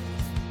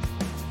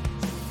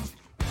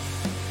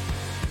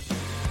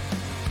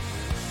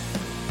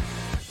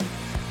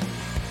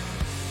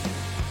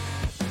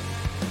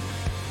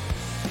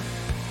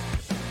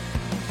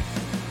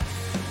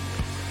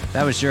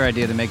 That was your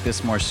idea to make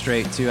this more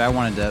straight, too. I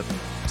wanted to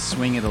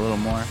swing it a little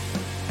more.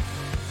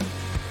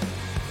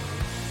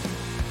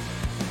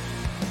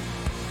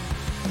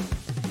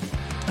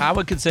 I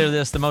would consider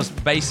this the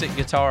most basic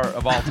guitar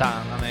of all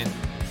time. I mean,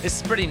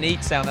 it's a pretty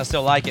neat sound. I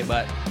still like it,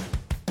 but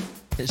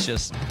it's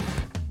just...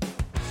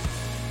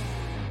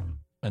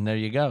 And there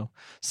you go.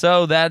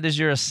 So that is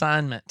your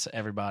assignment,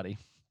 everybody.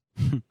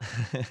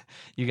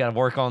 You got to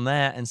work on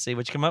that and see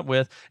what you come up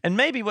with. And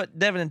maybe what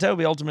Devin and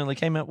Toby ultimately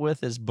came up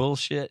with is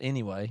bullshit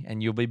anyway,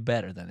 and you'll be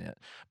better than it.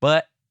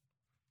 But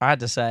I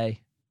had to say,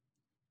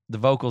 the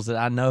vocals that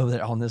I know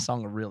that on this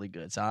song are really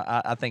good. So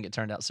I think it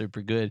turned out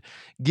super good,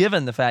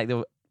 given the fact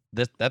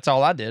that that's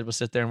all I did was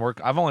sit there and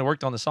work. I've only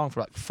worked on the song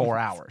for like 4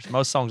 hours.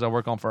 Most songs I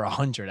work on for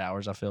 100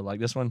 hours, I feel like.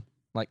 This one,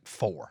 like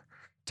 4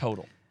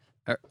 total.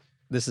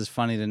 This is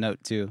funny to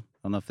note, too. I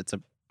don't know if it's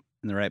in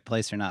the right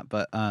place or not,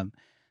 but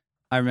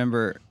I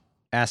remember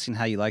asking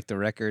how you liked the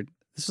record.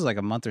 This was like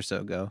a month or so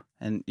ago,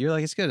 and you're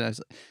like, it's good. And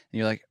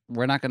you're like,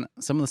 we're not going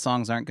to, some of the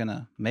songs aren't going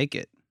to make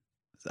it.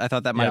 I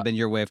thought that might have been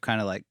your way of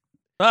kind of like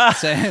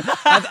saying,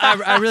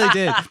 I really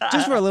did.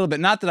 Just for a little bit.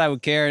 Not that I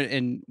would care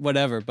and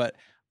whatever, but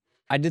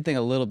I did think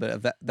a little bit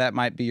of that. That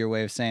might be your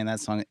way of saying that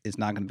song is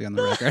not going to be on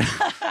the record.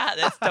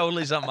 That's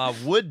totally something I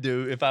would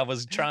do if I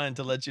was trying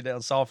to let you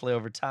down softly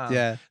over time.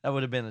 Yeah. That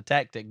would have been a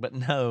tactic, but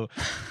no.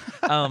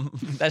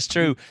 That's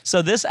true.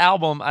 So this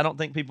album, I don't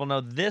think people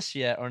know this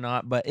yet or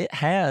not, but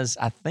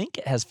I think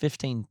it has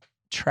 15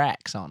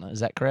 tracks on it. Is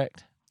that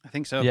correct? I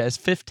think so. Yeah, it's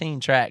 15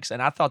 tracks,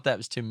 and I thought that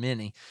was too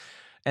many.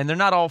 And they're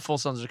not all full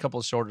songs. There's a couple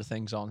of shorter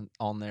things on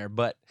there,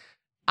 but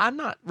I'm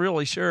not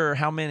really sure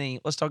how many,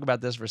 let's talk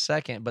about this for a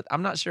second, but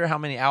I'm not sure how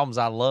many albums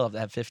I love that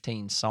have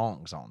 15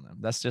 songs on them.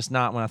 That's just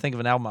not, when I think of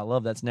an album I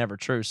love, that's never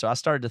true. So I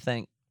started to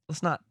think,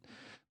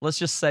 let's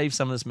just save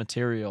some of this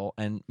material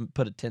and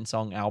put a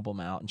 10-song album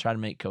out and try to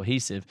make it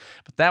cohesive.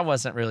 But that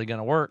wasn't really going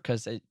to work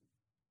because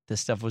this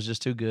stuff was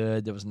just too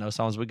good. There was no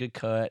songs we could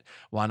cut.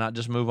 Why not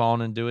just move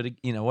on and do it,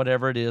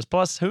 whatever it is.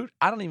 Plus,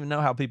 I don't even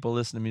know how people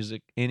listen to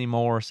music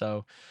anymore.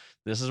 So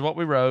this is what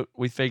we wrote.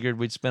 We figured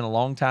we'd spend a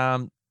long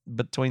time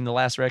between the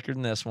last record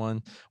and this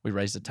one. We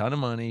raised a ton of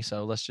money,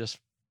 so let's just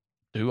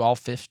do all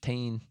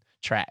 15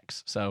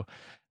 tracks. So,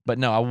 but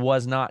no, I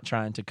was not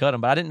trying to cut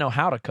them, but I didn't know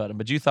how to cut them.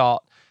 But you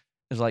thought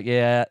it was like,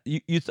 yeah,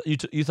 you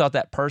thought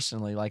that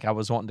personally, like I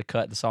was wanting to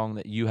cut the song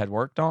that you had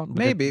worked on.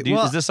 Maybe.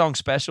 Is this song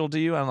special to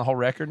you on the whole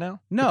record now?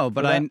 No,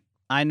 but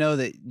I know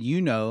that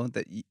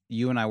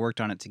you and I worked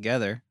on it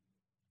together,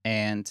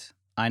 and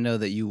I know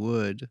that you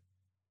would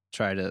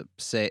try to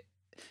say,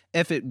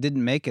 if it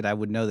didn't make it, I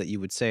would know that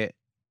you would say it.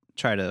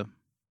 Try to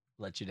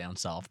let you down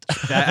soft.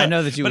 I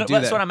know that you would do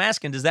that. That's what I'm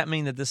asking. Does that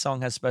mean that this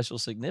song has special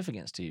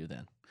significance to you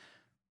then?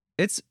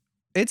 It's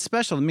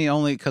special to me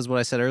only because what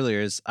I said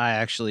earlier is I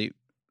actually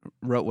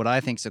wrote what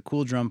I think is a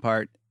cool drum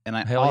part, and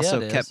I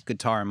also kept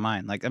guitar in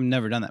mind. Like I've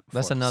never done that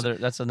before.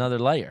 That's another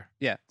layer.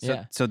 Yeah.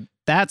 So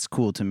that's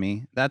cool to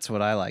me. That's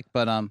what I like.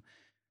 But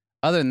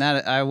other than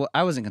that,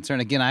 I wasn't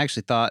concerned. Again, I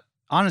actually thought,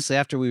 honestly,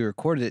 after we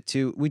recorded it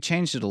too, we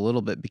changed it a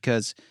little bit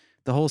because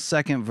the whole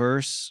second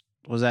verse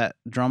was that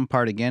drum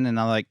part again, and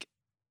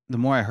the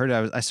more I heard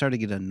it, I started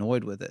to get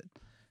annoyed with it.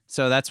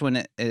 So that's when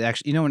it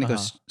actually, when it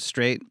goes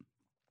straight,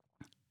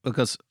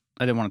 because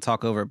I didn't want to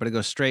talk over it, but it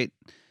goes straight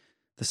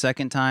the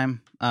second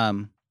time.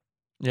 The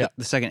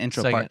second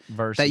intro part.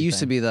 Verse that used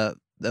to be the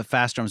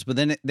fast drums, but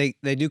then they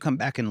do come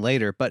back in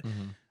later. But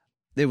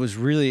it was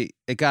really,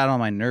 it got on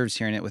my nerves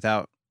hearing it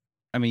without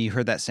I mean, you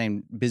heard that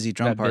same busy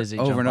drum That part busy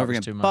over drum and part over was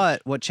again. too much.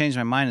 But what changed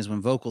my mind is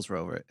when vocals were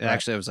over it. Right.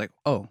 Actually, I was like,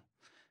 oh,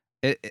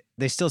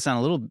 they still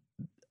sound a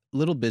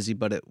little busy,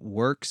 but it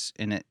works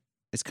and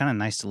it's kind of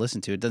nice to listen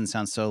to. It doesn't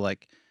sound so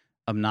like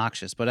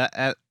obnoxious. But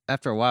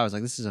after a while, I was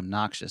like, this is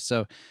obnoxious.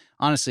 So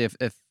honestly,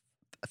 if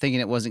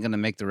thinking it wasn't going to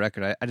make the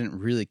record, I didn't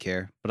really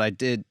care. But I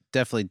did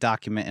definitely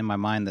document in my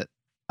mind that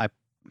I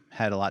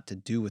had a lot to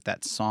do with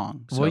that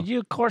song. So, Well,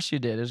 of course you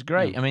did. It was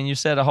great. Yeah. I mean, you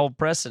set a whole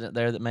precedent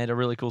there that made a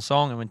really cool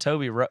song. And when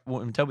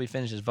Toby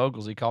finished his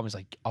vocals, he called me. He's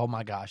like, "Oh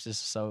my gosh, this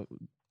is so!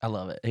 I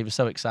love it." He was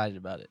so excited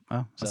about it.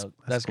 oh, So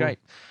that's cool. great.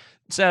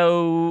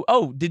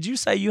 So, did you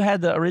say you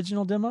had the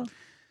original demo?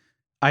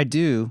 I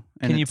do.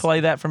 And Can you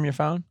play that from your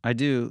phone? I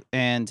do.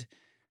 And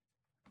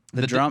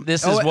the drum.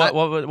 This oh, is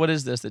what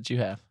is this that you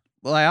have?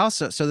 Well, I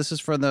also this is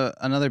for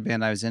another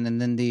band I was in,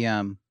 and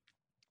then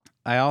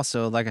I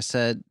also, like I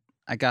said,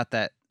 I got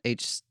that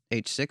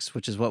H6,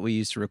 which is what we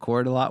used to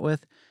record a lot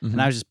with,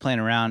 and I was just playing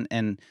around,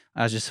 and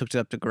I was just hooked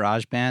up to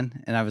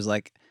GarageBand, and I was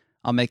like,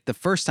 I'll make the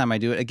first time I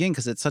do it again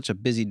because it's such a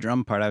busy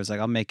drum part. I was like,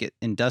 I'll make it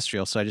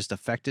industrial, so I just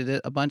affected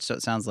it a bunch, so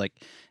it sounds like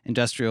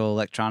industrial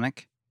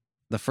electronic,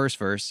 the first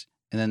verse,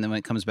 and then when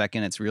it comes back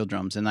in, it's real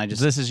drums, and I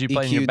just This is you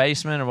playing in your EQ'd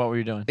basement, or what were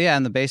you doing? Yeah,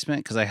 in the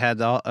basement because I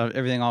had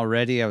everything all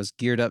ready. I was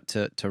geared up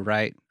to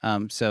write.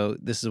 So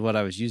this is what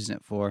I was using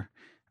it for.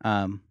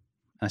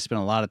 I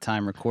spent a lot of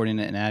time recording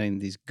it and adding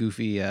these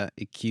goofy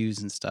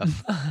EQs and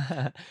stuff.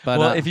 But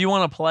well, if you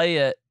want to play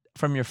it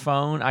from your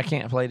phone, I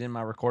can't play it in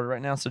my recorder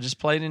right now. So just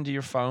play it into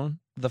your phone,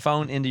 the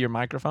phone into your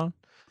microphone,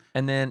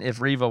 and then if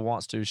Riva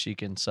wants to, she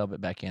can sub it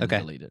back in Okay.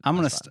 and delete it. I'm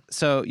gonna. That's fine.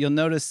 So you'll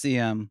notice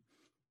the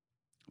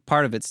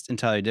part of it's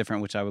entirely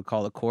different, which I would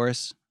call the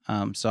chorus.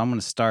 So I'm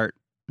gonna start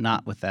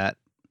not with that.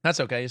 That's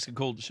okay. It's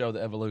cool to show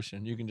the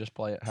evolution. You can just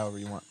play it however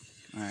you want.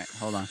 All right,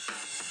 hold on.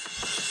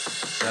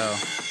 So,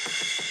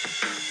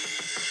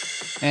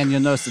 and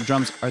you'll notice the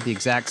drums are the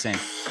exact same,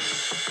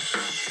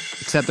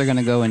 except they're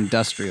gonna go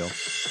industrial,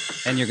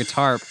 and your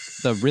guitar,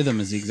 the rhythm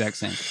is the exact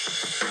same.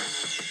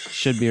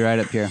 Should be right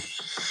up here.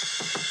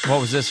 What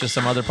was this? Just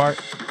some other part?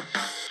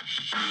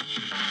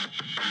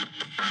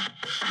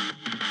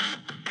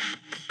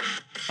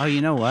 Oh,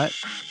 you know what?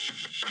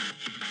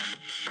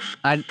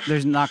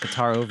 There's not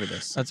guitar over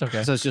this. That's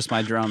okay. So it's just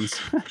my drums.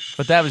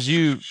 But that was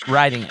you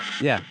writing it.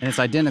 Yeah, and it's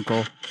identical.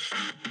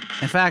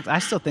 In fact, I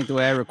still think the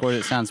way I recorded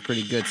it sounds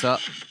pretty good. So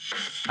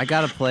I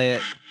gotta play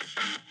it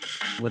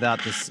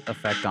without this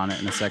effect on it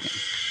in a second.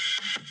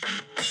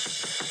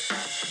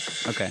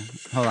 Okay,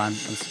 hold on.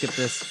 Let's skip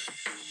this.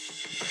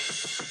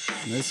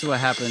 And this is what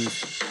happens.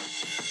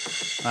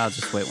 I'll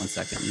just wait 1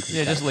 second. You can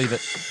Yeah, type. just leave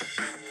it.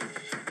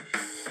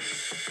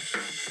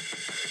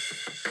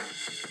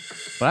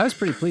 But I was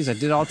pretty pleased. I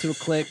did all to a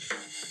click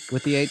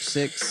with the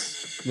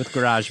H6 with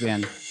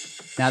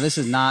GarageBand. Now this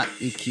is not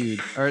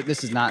EQ'd, or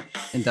this is not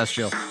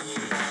industrial.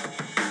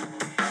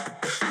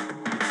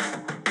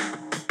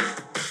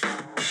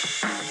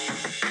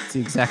 It's the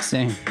exact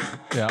same.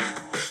 Yeah.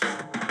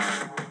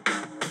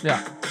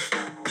 Yeah.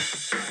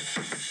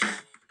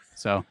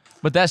 So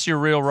But that's your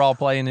real raw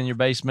playing in your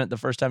basement the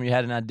first time you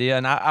had an idea.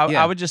 And I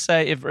Yeah. would just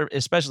say,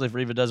 especially if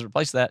Riva does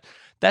replace that,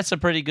 that's a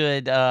pretty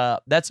good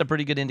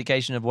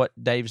indication of what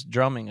Dave's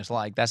drumming is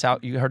like. That's how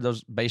you heard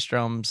those bass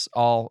drums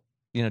all,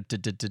 you know,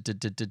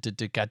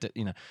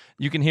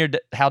 you can hear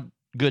how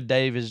good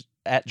Dave is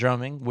at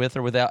drumming with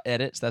or without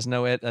edits. That's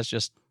no edit. That's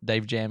just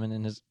Dave jamming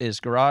in his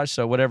garage.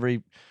 So whatever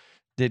he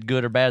did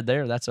good or bad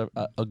there, that's a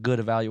good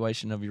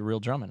evaluation of your real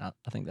drumming. I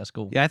think that's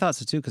cool. yeah, I thought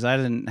so too because I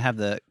didn't have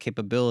the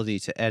capability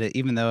to edit.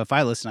 Even though if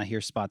I listen, I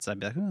hear spots, I'd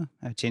be like, oh,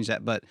 I changed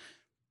that. But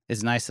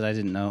it's nice that I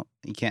didn't know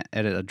you can't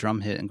edit a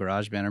drum hit in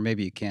GarageBand, or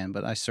maybe you can,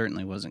 but I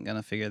certainly wasn't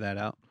gonna figure that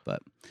out.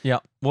 But Yeah.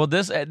 Well,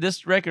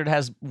 this record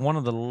has one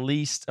of the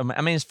least. I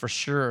mean, it's for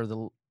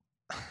sure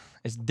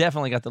it's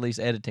definitely got the least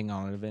editing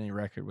on it of any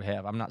record we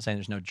have. I'm not saying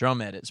there's no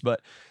drum edits,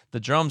 but the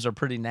drums are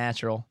pretty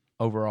natural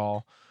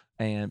overall,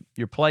 and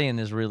your playing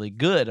is really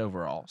good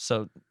overall.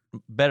 So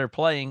better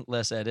playing,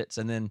 less edits,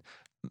 and then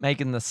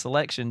making the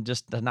selection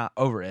just to not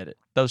over edit.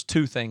 Those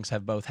two things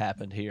have both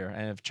happened here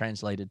and have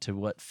translated to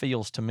what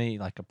feels to me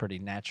like a pretty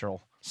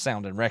natural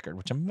sounding record,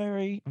 which I'm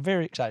very,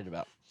 very excited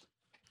about.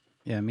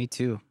 yeah, me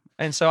too.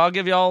 And so I'll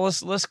give y'all,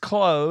 let's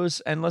close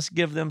and let's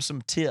give them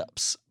some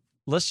tips.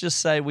 Let's just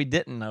say we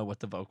didn't know what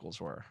the vocals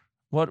were.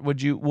 What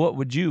would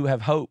you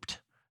have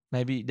hoped?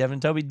 Maybe Devin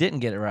and Toby didn't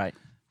get it right.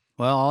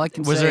 Well, all I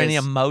can Was say there any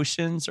is,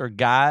 emotions or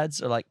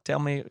guides, or like, tell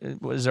me,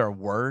 was there a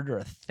word or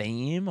a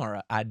theme or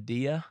an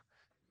idea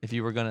if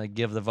you were going to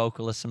give the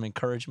vocalist some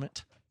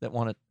encouragement that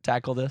want to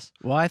tackle this?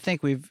 well, I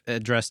think we've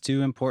addressed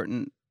two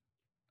important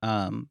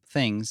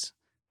things.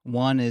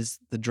 One is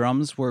the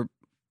drums were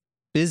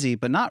busy,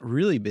 but not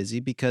really busy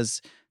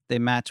because they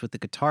match with the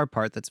guitar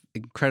part that's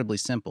incredibly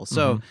simple.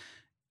 So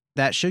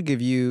that should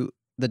give you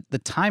the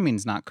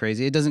timing's not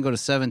crazy. It doesn't go to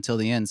 7 till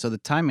the end. So the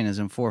timing is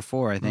in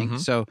 4/4, I think. Mhm.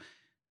 So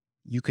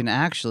you can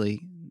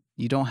actually,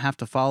 you don't have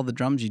to follow the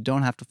drums. You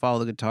don't have to follow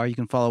the guitar. You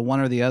can follow one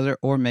or the other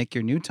or make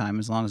your new time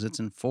as long as it's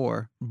in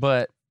 4.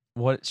 But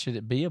what should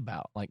it be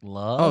about? Like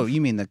love? Oh, you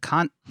mean what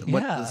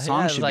the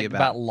song it's should like be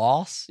about?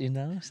 loss,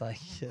 It's like,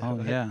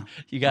 Oh, yeah.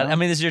 You got. Well- I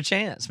mean, this is your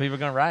chance. People are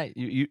gonna write.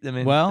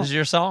 Well, this is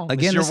your song.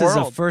 Again, this this is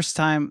your is the first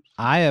time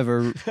I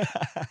ever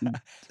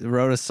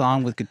wrote a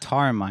song with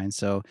guitar in mind.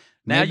 So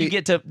Now maybe- you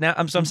get to now.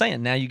 I'm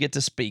saying now you get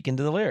to speak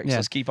into the lyrics. Yeah.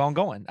 Let's keep on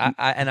going.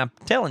 And I'm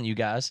telling you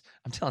guys,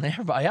 I'm telling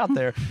everybody out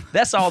there,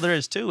 that's all there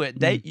is to it.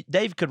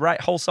 Dave could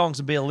write whole songs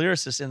and be a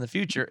lyricist in the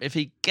future if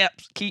he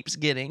keeps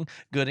getting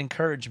good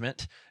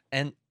encouragement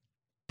and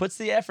puts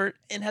the effort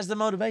and has the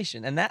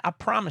motivation. And that, I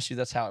promise you,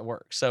 that's how it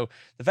works. So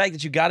the fact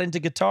that you got into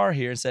guitar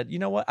here and said, you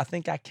know what, I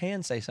think I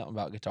can say something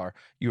about guitar.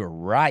 You were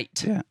right.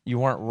 Yeah. You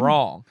weren't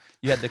wrong.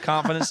 You had the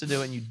confidence to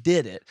do it and you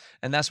did it.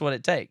 And that's what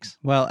it takes.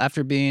 Well,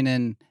 after being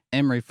in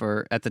Emery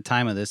at the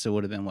time of this, it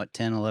would have been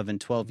 10, 11,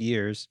 12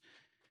 years.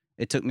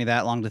 It took me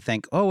that long to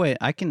think, oh, wait,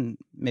 I can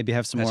maybe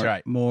have some That's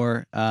right.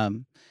 more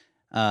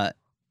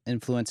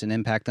influence and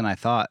impact than I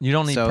thought. You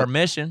don't need So-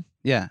 permission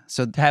Yeah.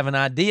 So to have an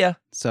idea.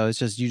 it's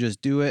just, you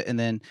just do it. And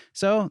then,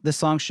 so this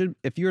song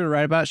if you were to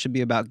write about it, should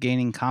be about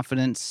gaining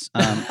confidence.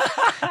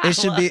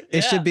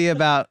 It should be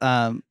about,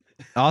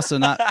 also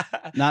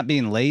not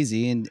being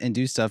lazy and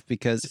do stuff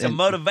because It's a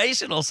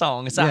motivational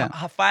song. It's Yeah.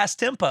 a fast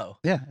tempo.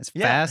 yeah, it's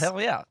Yeah, fast. hell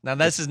yeah. Now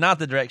this is not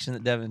the direction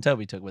that Devin and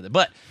Toby took with it,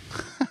 but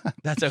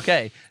that's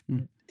okay.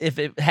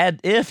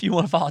 If you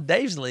want to follow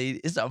Dave's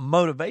lead, it's a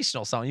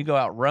motivational song. You go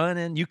out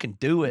running, you can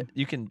do it.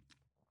 You can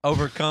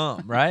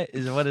overcome, right?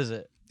 What is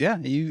it? Yeah,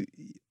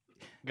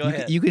 Go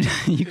ahead. You could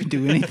you could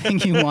do anything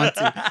you want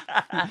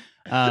to.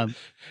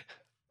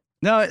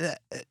 No,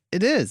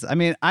 it is. I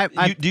mean,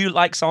 Do you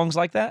like songs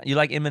like that? You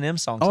like Eminem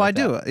songs? Oh, like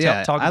I do. that?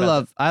 Yeah, Talk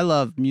about I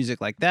love music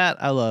like that.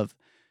 I love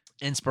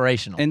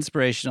inspirational.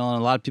 inspirational,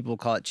 and a lot of people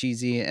call it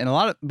cheesy, and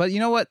but you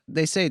know what?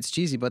 They say it's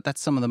cheesy, but that's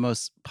some of the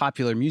most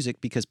popular music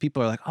because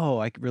people are like, oh,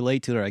 I can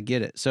relate to it or I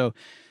get it. So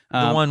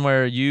the one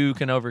where you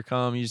can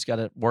overcome, you just got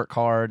to work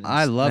hard. And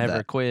I love never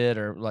that. quit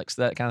or like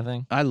that kind of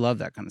thing. I love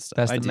that kind of stuff.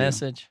 That's I the do.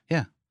 message.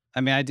 I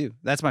mean, I do.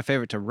 That's my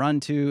favorite to run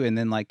to, and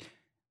then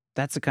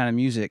that's the kind of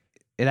music.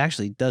 It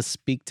actually does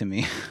speak to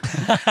me,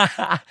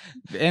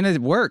 and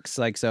it works.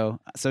 So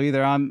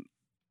either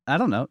I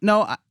don't know.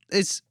 No,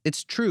 it's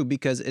true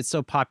because it's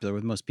so popular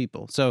with most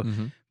people. So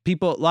Mhm.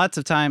 lots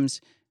of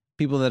times,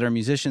 people that are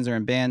musicians or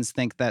in bands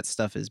think that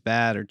stuff is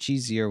bad or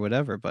cheesy or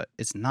whatever, but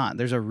it's not.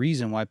 There's a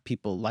reason why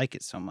people like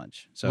it so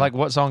much. So Like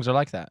what songs are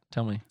like that?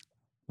 Tell me.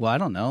 well, I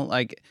don't know.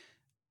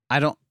 I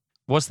don't.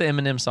 What's the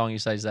Eminem song you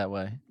say is that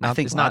way? I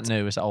think it's not lots-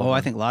 new. It's old. Oh,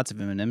 I think lots of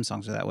Eminem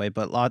songs are that way,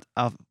 but lot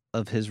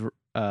of his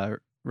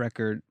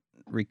record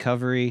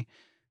Recovery,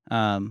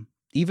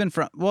 even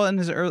from in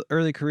his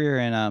early career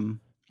in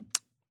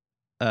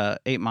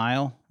 8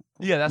 Mile.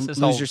 Yeah, that's his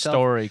Lose whole Yourself.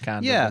 story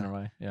kind Yeah. of in a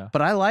way. Yeah.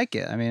 But I like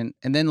it. I mean,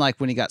 and then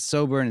when he got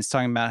sober and he's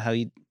talking about how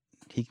he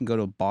can go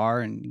to a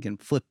bar and he can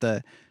flip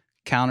the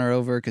counter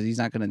over because he's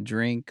not going to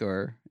drink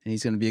and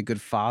he's going to be a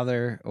good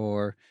father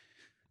or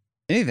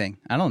anything.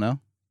 I don't know.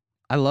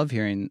 I love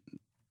hearing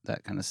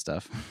that kind of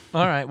stuff.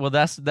 All right. Well,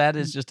 that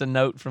is just a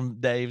note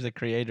from Dave, the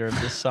creator of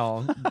this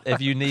song.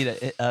 If you need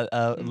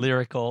a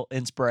lyrical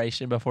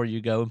inspiration before you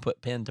go and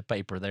put pen to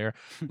paper there,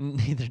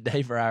 neither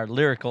Dave or I are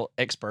lyrical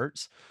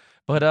experts,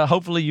 but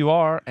hopefully you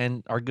are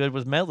and are good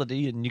with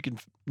melody, and you can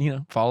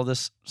follow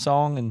this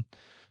song and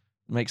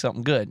make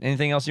something good.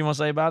 Anything else you want to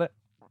say about it?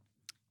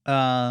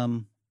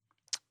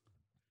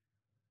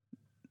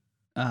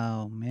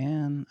 Oh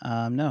man,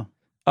 no.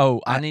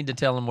 Oh, I need to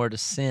tell them where to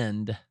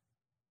send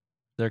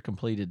their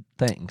completed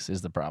things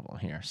is the problem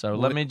here. So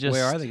let me just.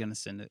 Where are they going to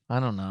send it? I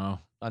don't know.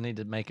 I need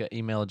to make an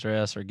email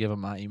address or give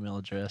them my email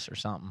address or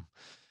something.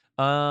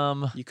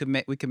 We could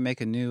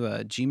make a new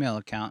Gmail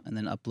account and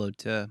then upload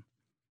to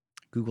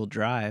Google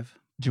Drive.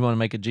 Do you want to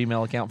make a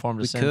Gmail account for them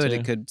to We send could. to?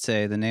 It could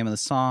say the name of the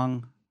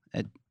song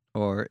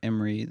or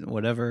Emery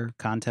whatever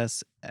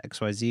contest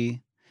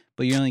XYZ,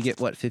 but you only get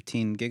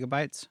 15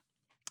 gigabytes.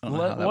 I don't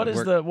know how that would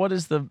work. What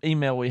is the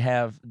email we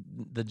have?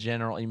 The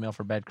general email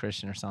for Bad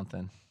Christian or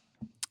something.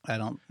 I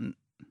don't.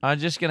 I'm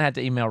just gonna have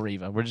to email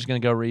Riva. We're just gonna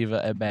go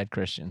Riva at Bad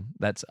Christian.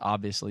 That's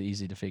obviously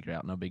easy to figure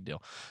out. No big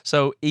deal.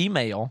 So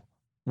email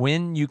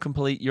when you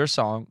complete your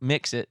song.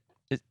 Mix it.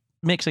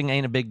 Mixing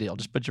ain't a big deal.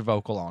 Just put your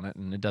vocal on it,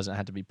 and it doesn't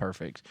have to be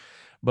perfect.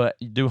 But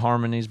you do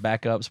harmonies,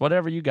 backups,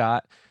 whatever you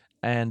got,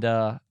 and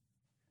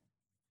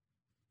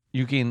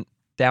you can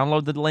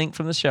download the link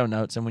from the show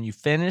notes. And when you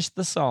finish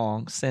the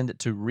song, send it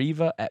to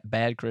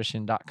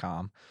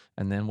riva@badchristian.com,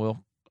 and then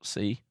we'll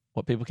see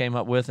what people came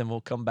up with, and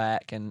we'll come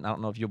back. And I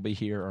don't know if you'll be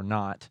here or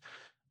not.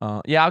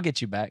 Yeah, I'll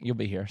get you back. You'll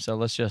be here. So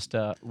let's just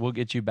we'll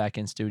get you back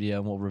in studio,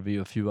 and we'll review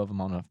a few of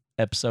them on an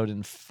episode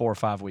in 4 or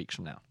 5 weeks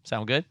from now.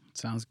 Sound good?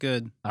 Sounds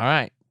good. All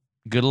right.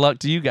 Good luck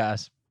to you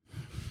guys.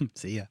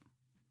 See ya.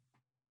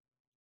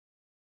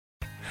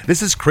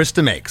 This is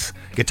Krista Makes,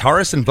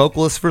 guitarist and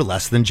vocalist for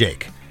Less Than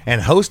Jake,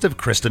 and host of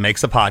Krista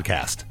Makes a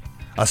Podcast,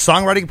 a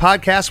songwriting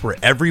podcast where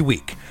every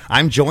week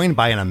I'm joined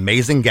by an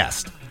amazing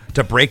guest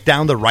to break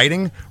down the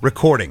writing,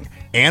 recording,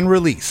 and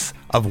release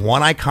of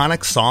one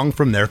iconic song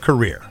from their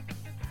career.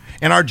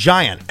 In our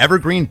giant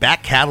evergreen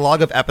back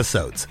catalog of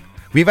episodes,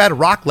 We've had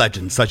rock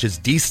legends such as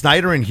Dee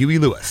Snider and Huey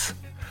Lewis,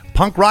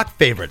 punk rock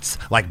favorites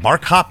like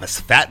Mark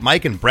Hoppus, Fat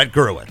Mike, and Brett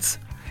Gurewitz,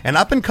 and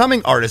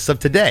up-and-coming artists of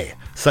today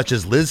such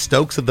as Liz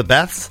Stokes of the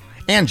Beths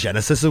and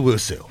Genesis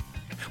Owusu.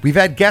 We've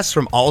had guests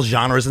from all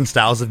genres and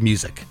styles of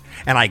music,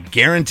 and I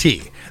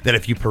guarantee that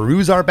if you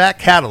peruse our back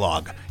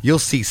catalog, you'll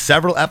see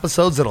several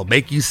episodes that'll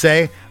make you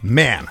say,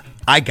 man,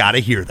 I gotta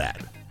hear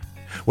that.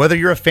 Whether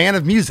you're a fan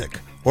of music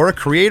or a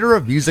creator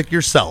of music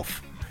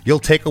yourself, you'll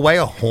take away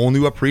a whole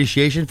new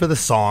appreciation for the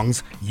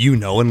songs you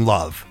know and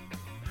love.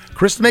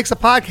 Krista Makes a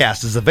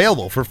Podcast is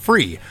available for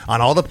free on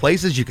all the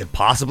places you could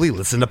possibly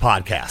listen to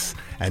podcasts,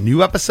 and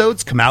new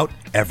episodes come out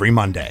every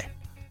Monday.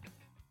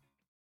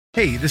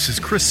 Hey, this is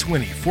Chris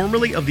Swinney,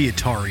 formerly of the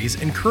Ataris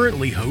and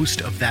currently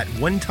host of That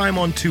One Time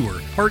on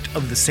Tour, part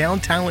of the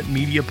Sound Talent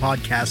Media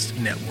Podcast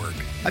Network.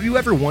 Have you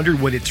ever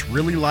wondered what it's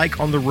really like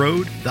on the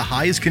road? The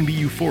highs can be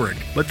euphoric,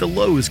 but the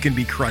lows can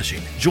be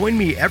crushing. Join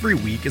me every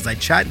week as I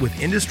chat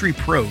with industry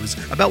pros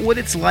about what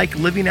it's like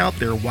living out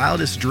their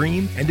wildest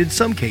dream and, in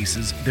some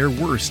cases, their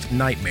worst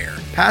nightmare.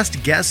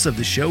 Past guests of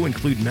the show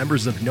include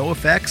members of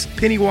NoFX,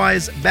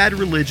 Pennywise, Bad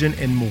Religion,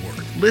 and more.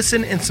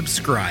 Listen and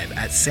subscribe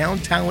at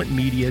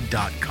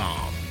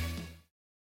soundtalentmedia.com.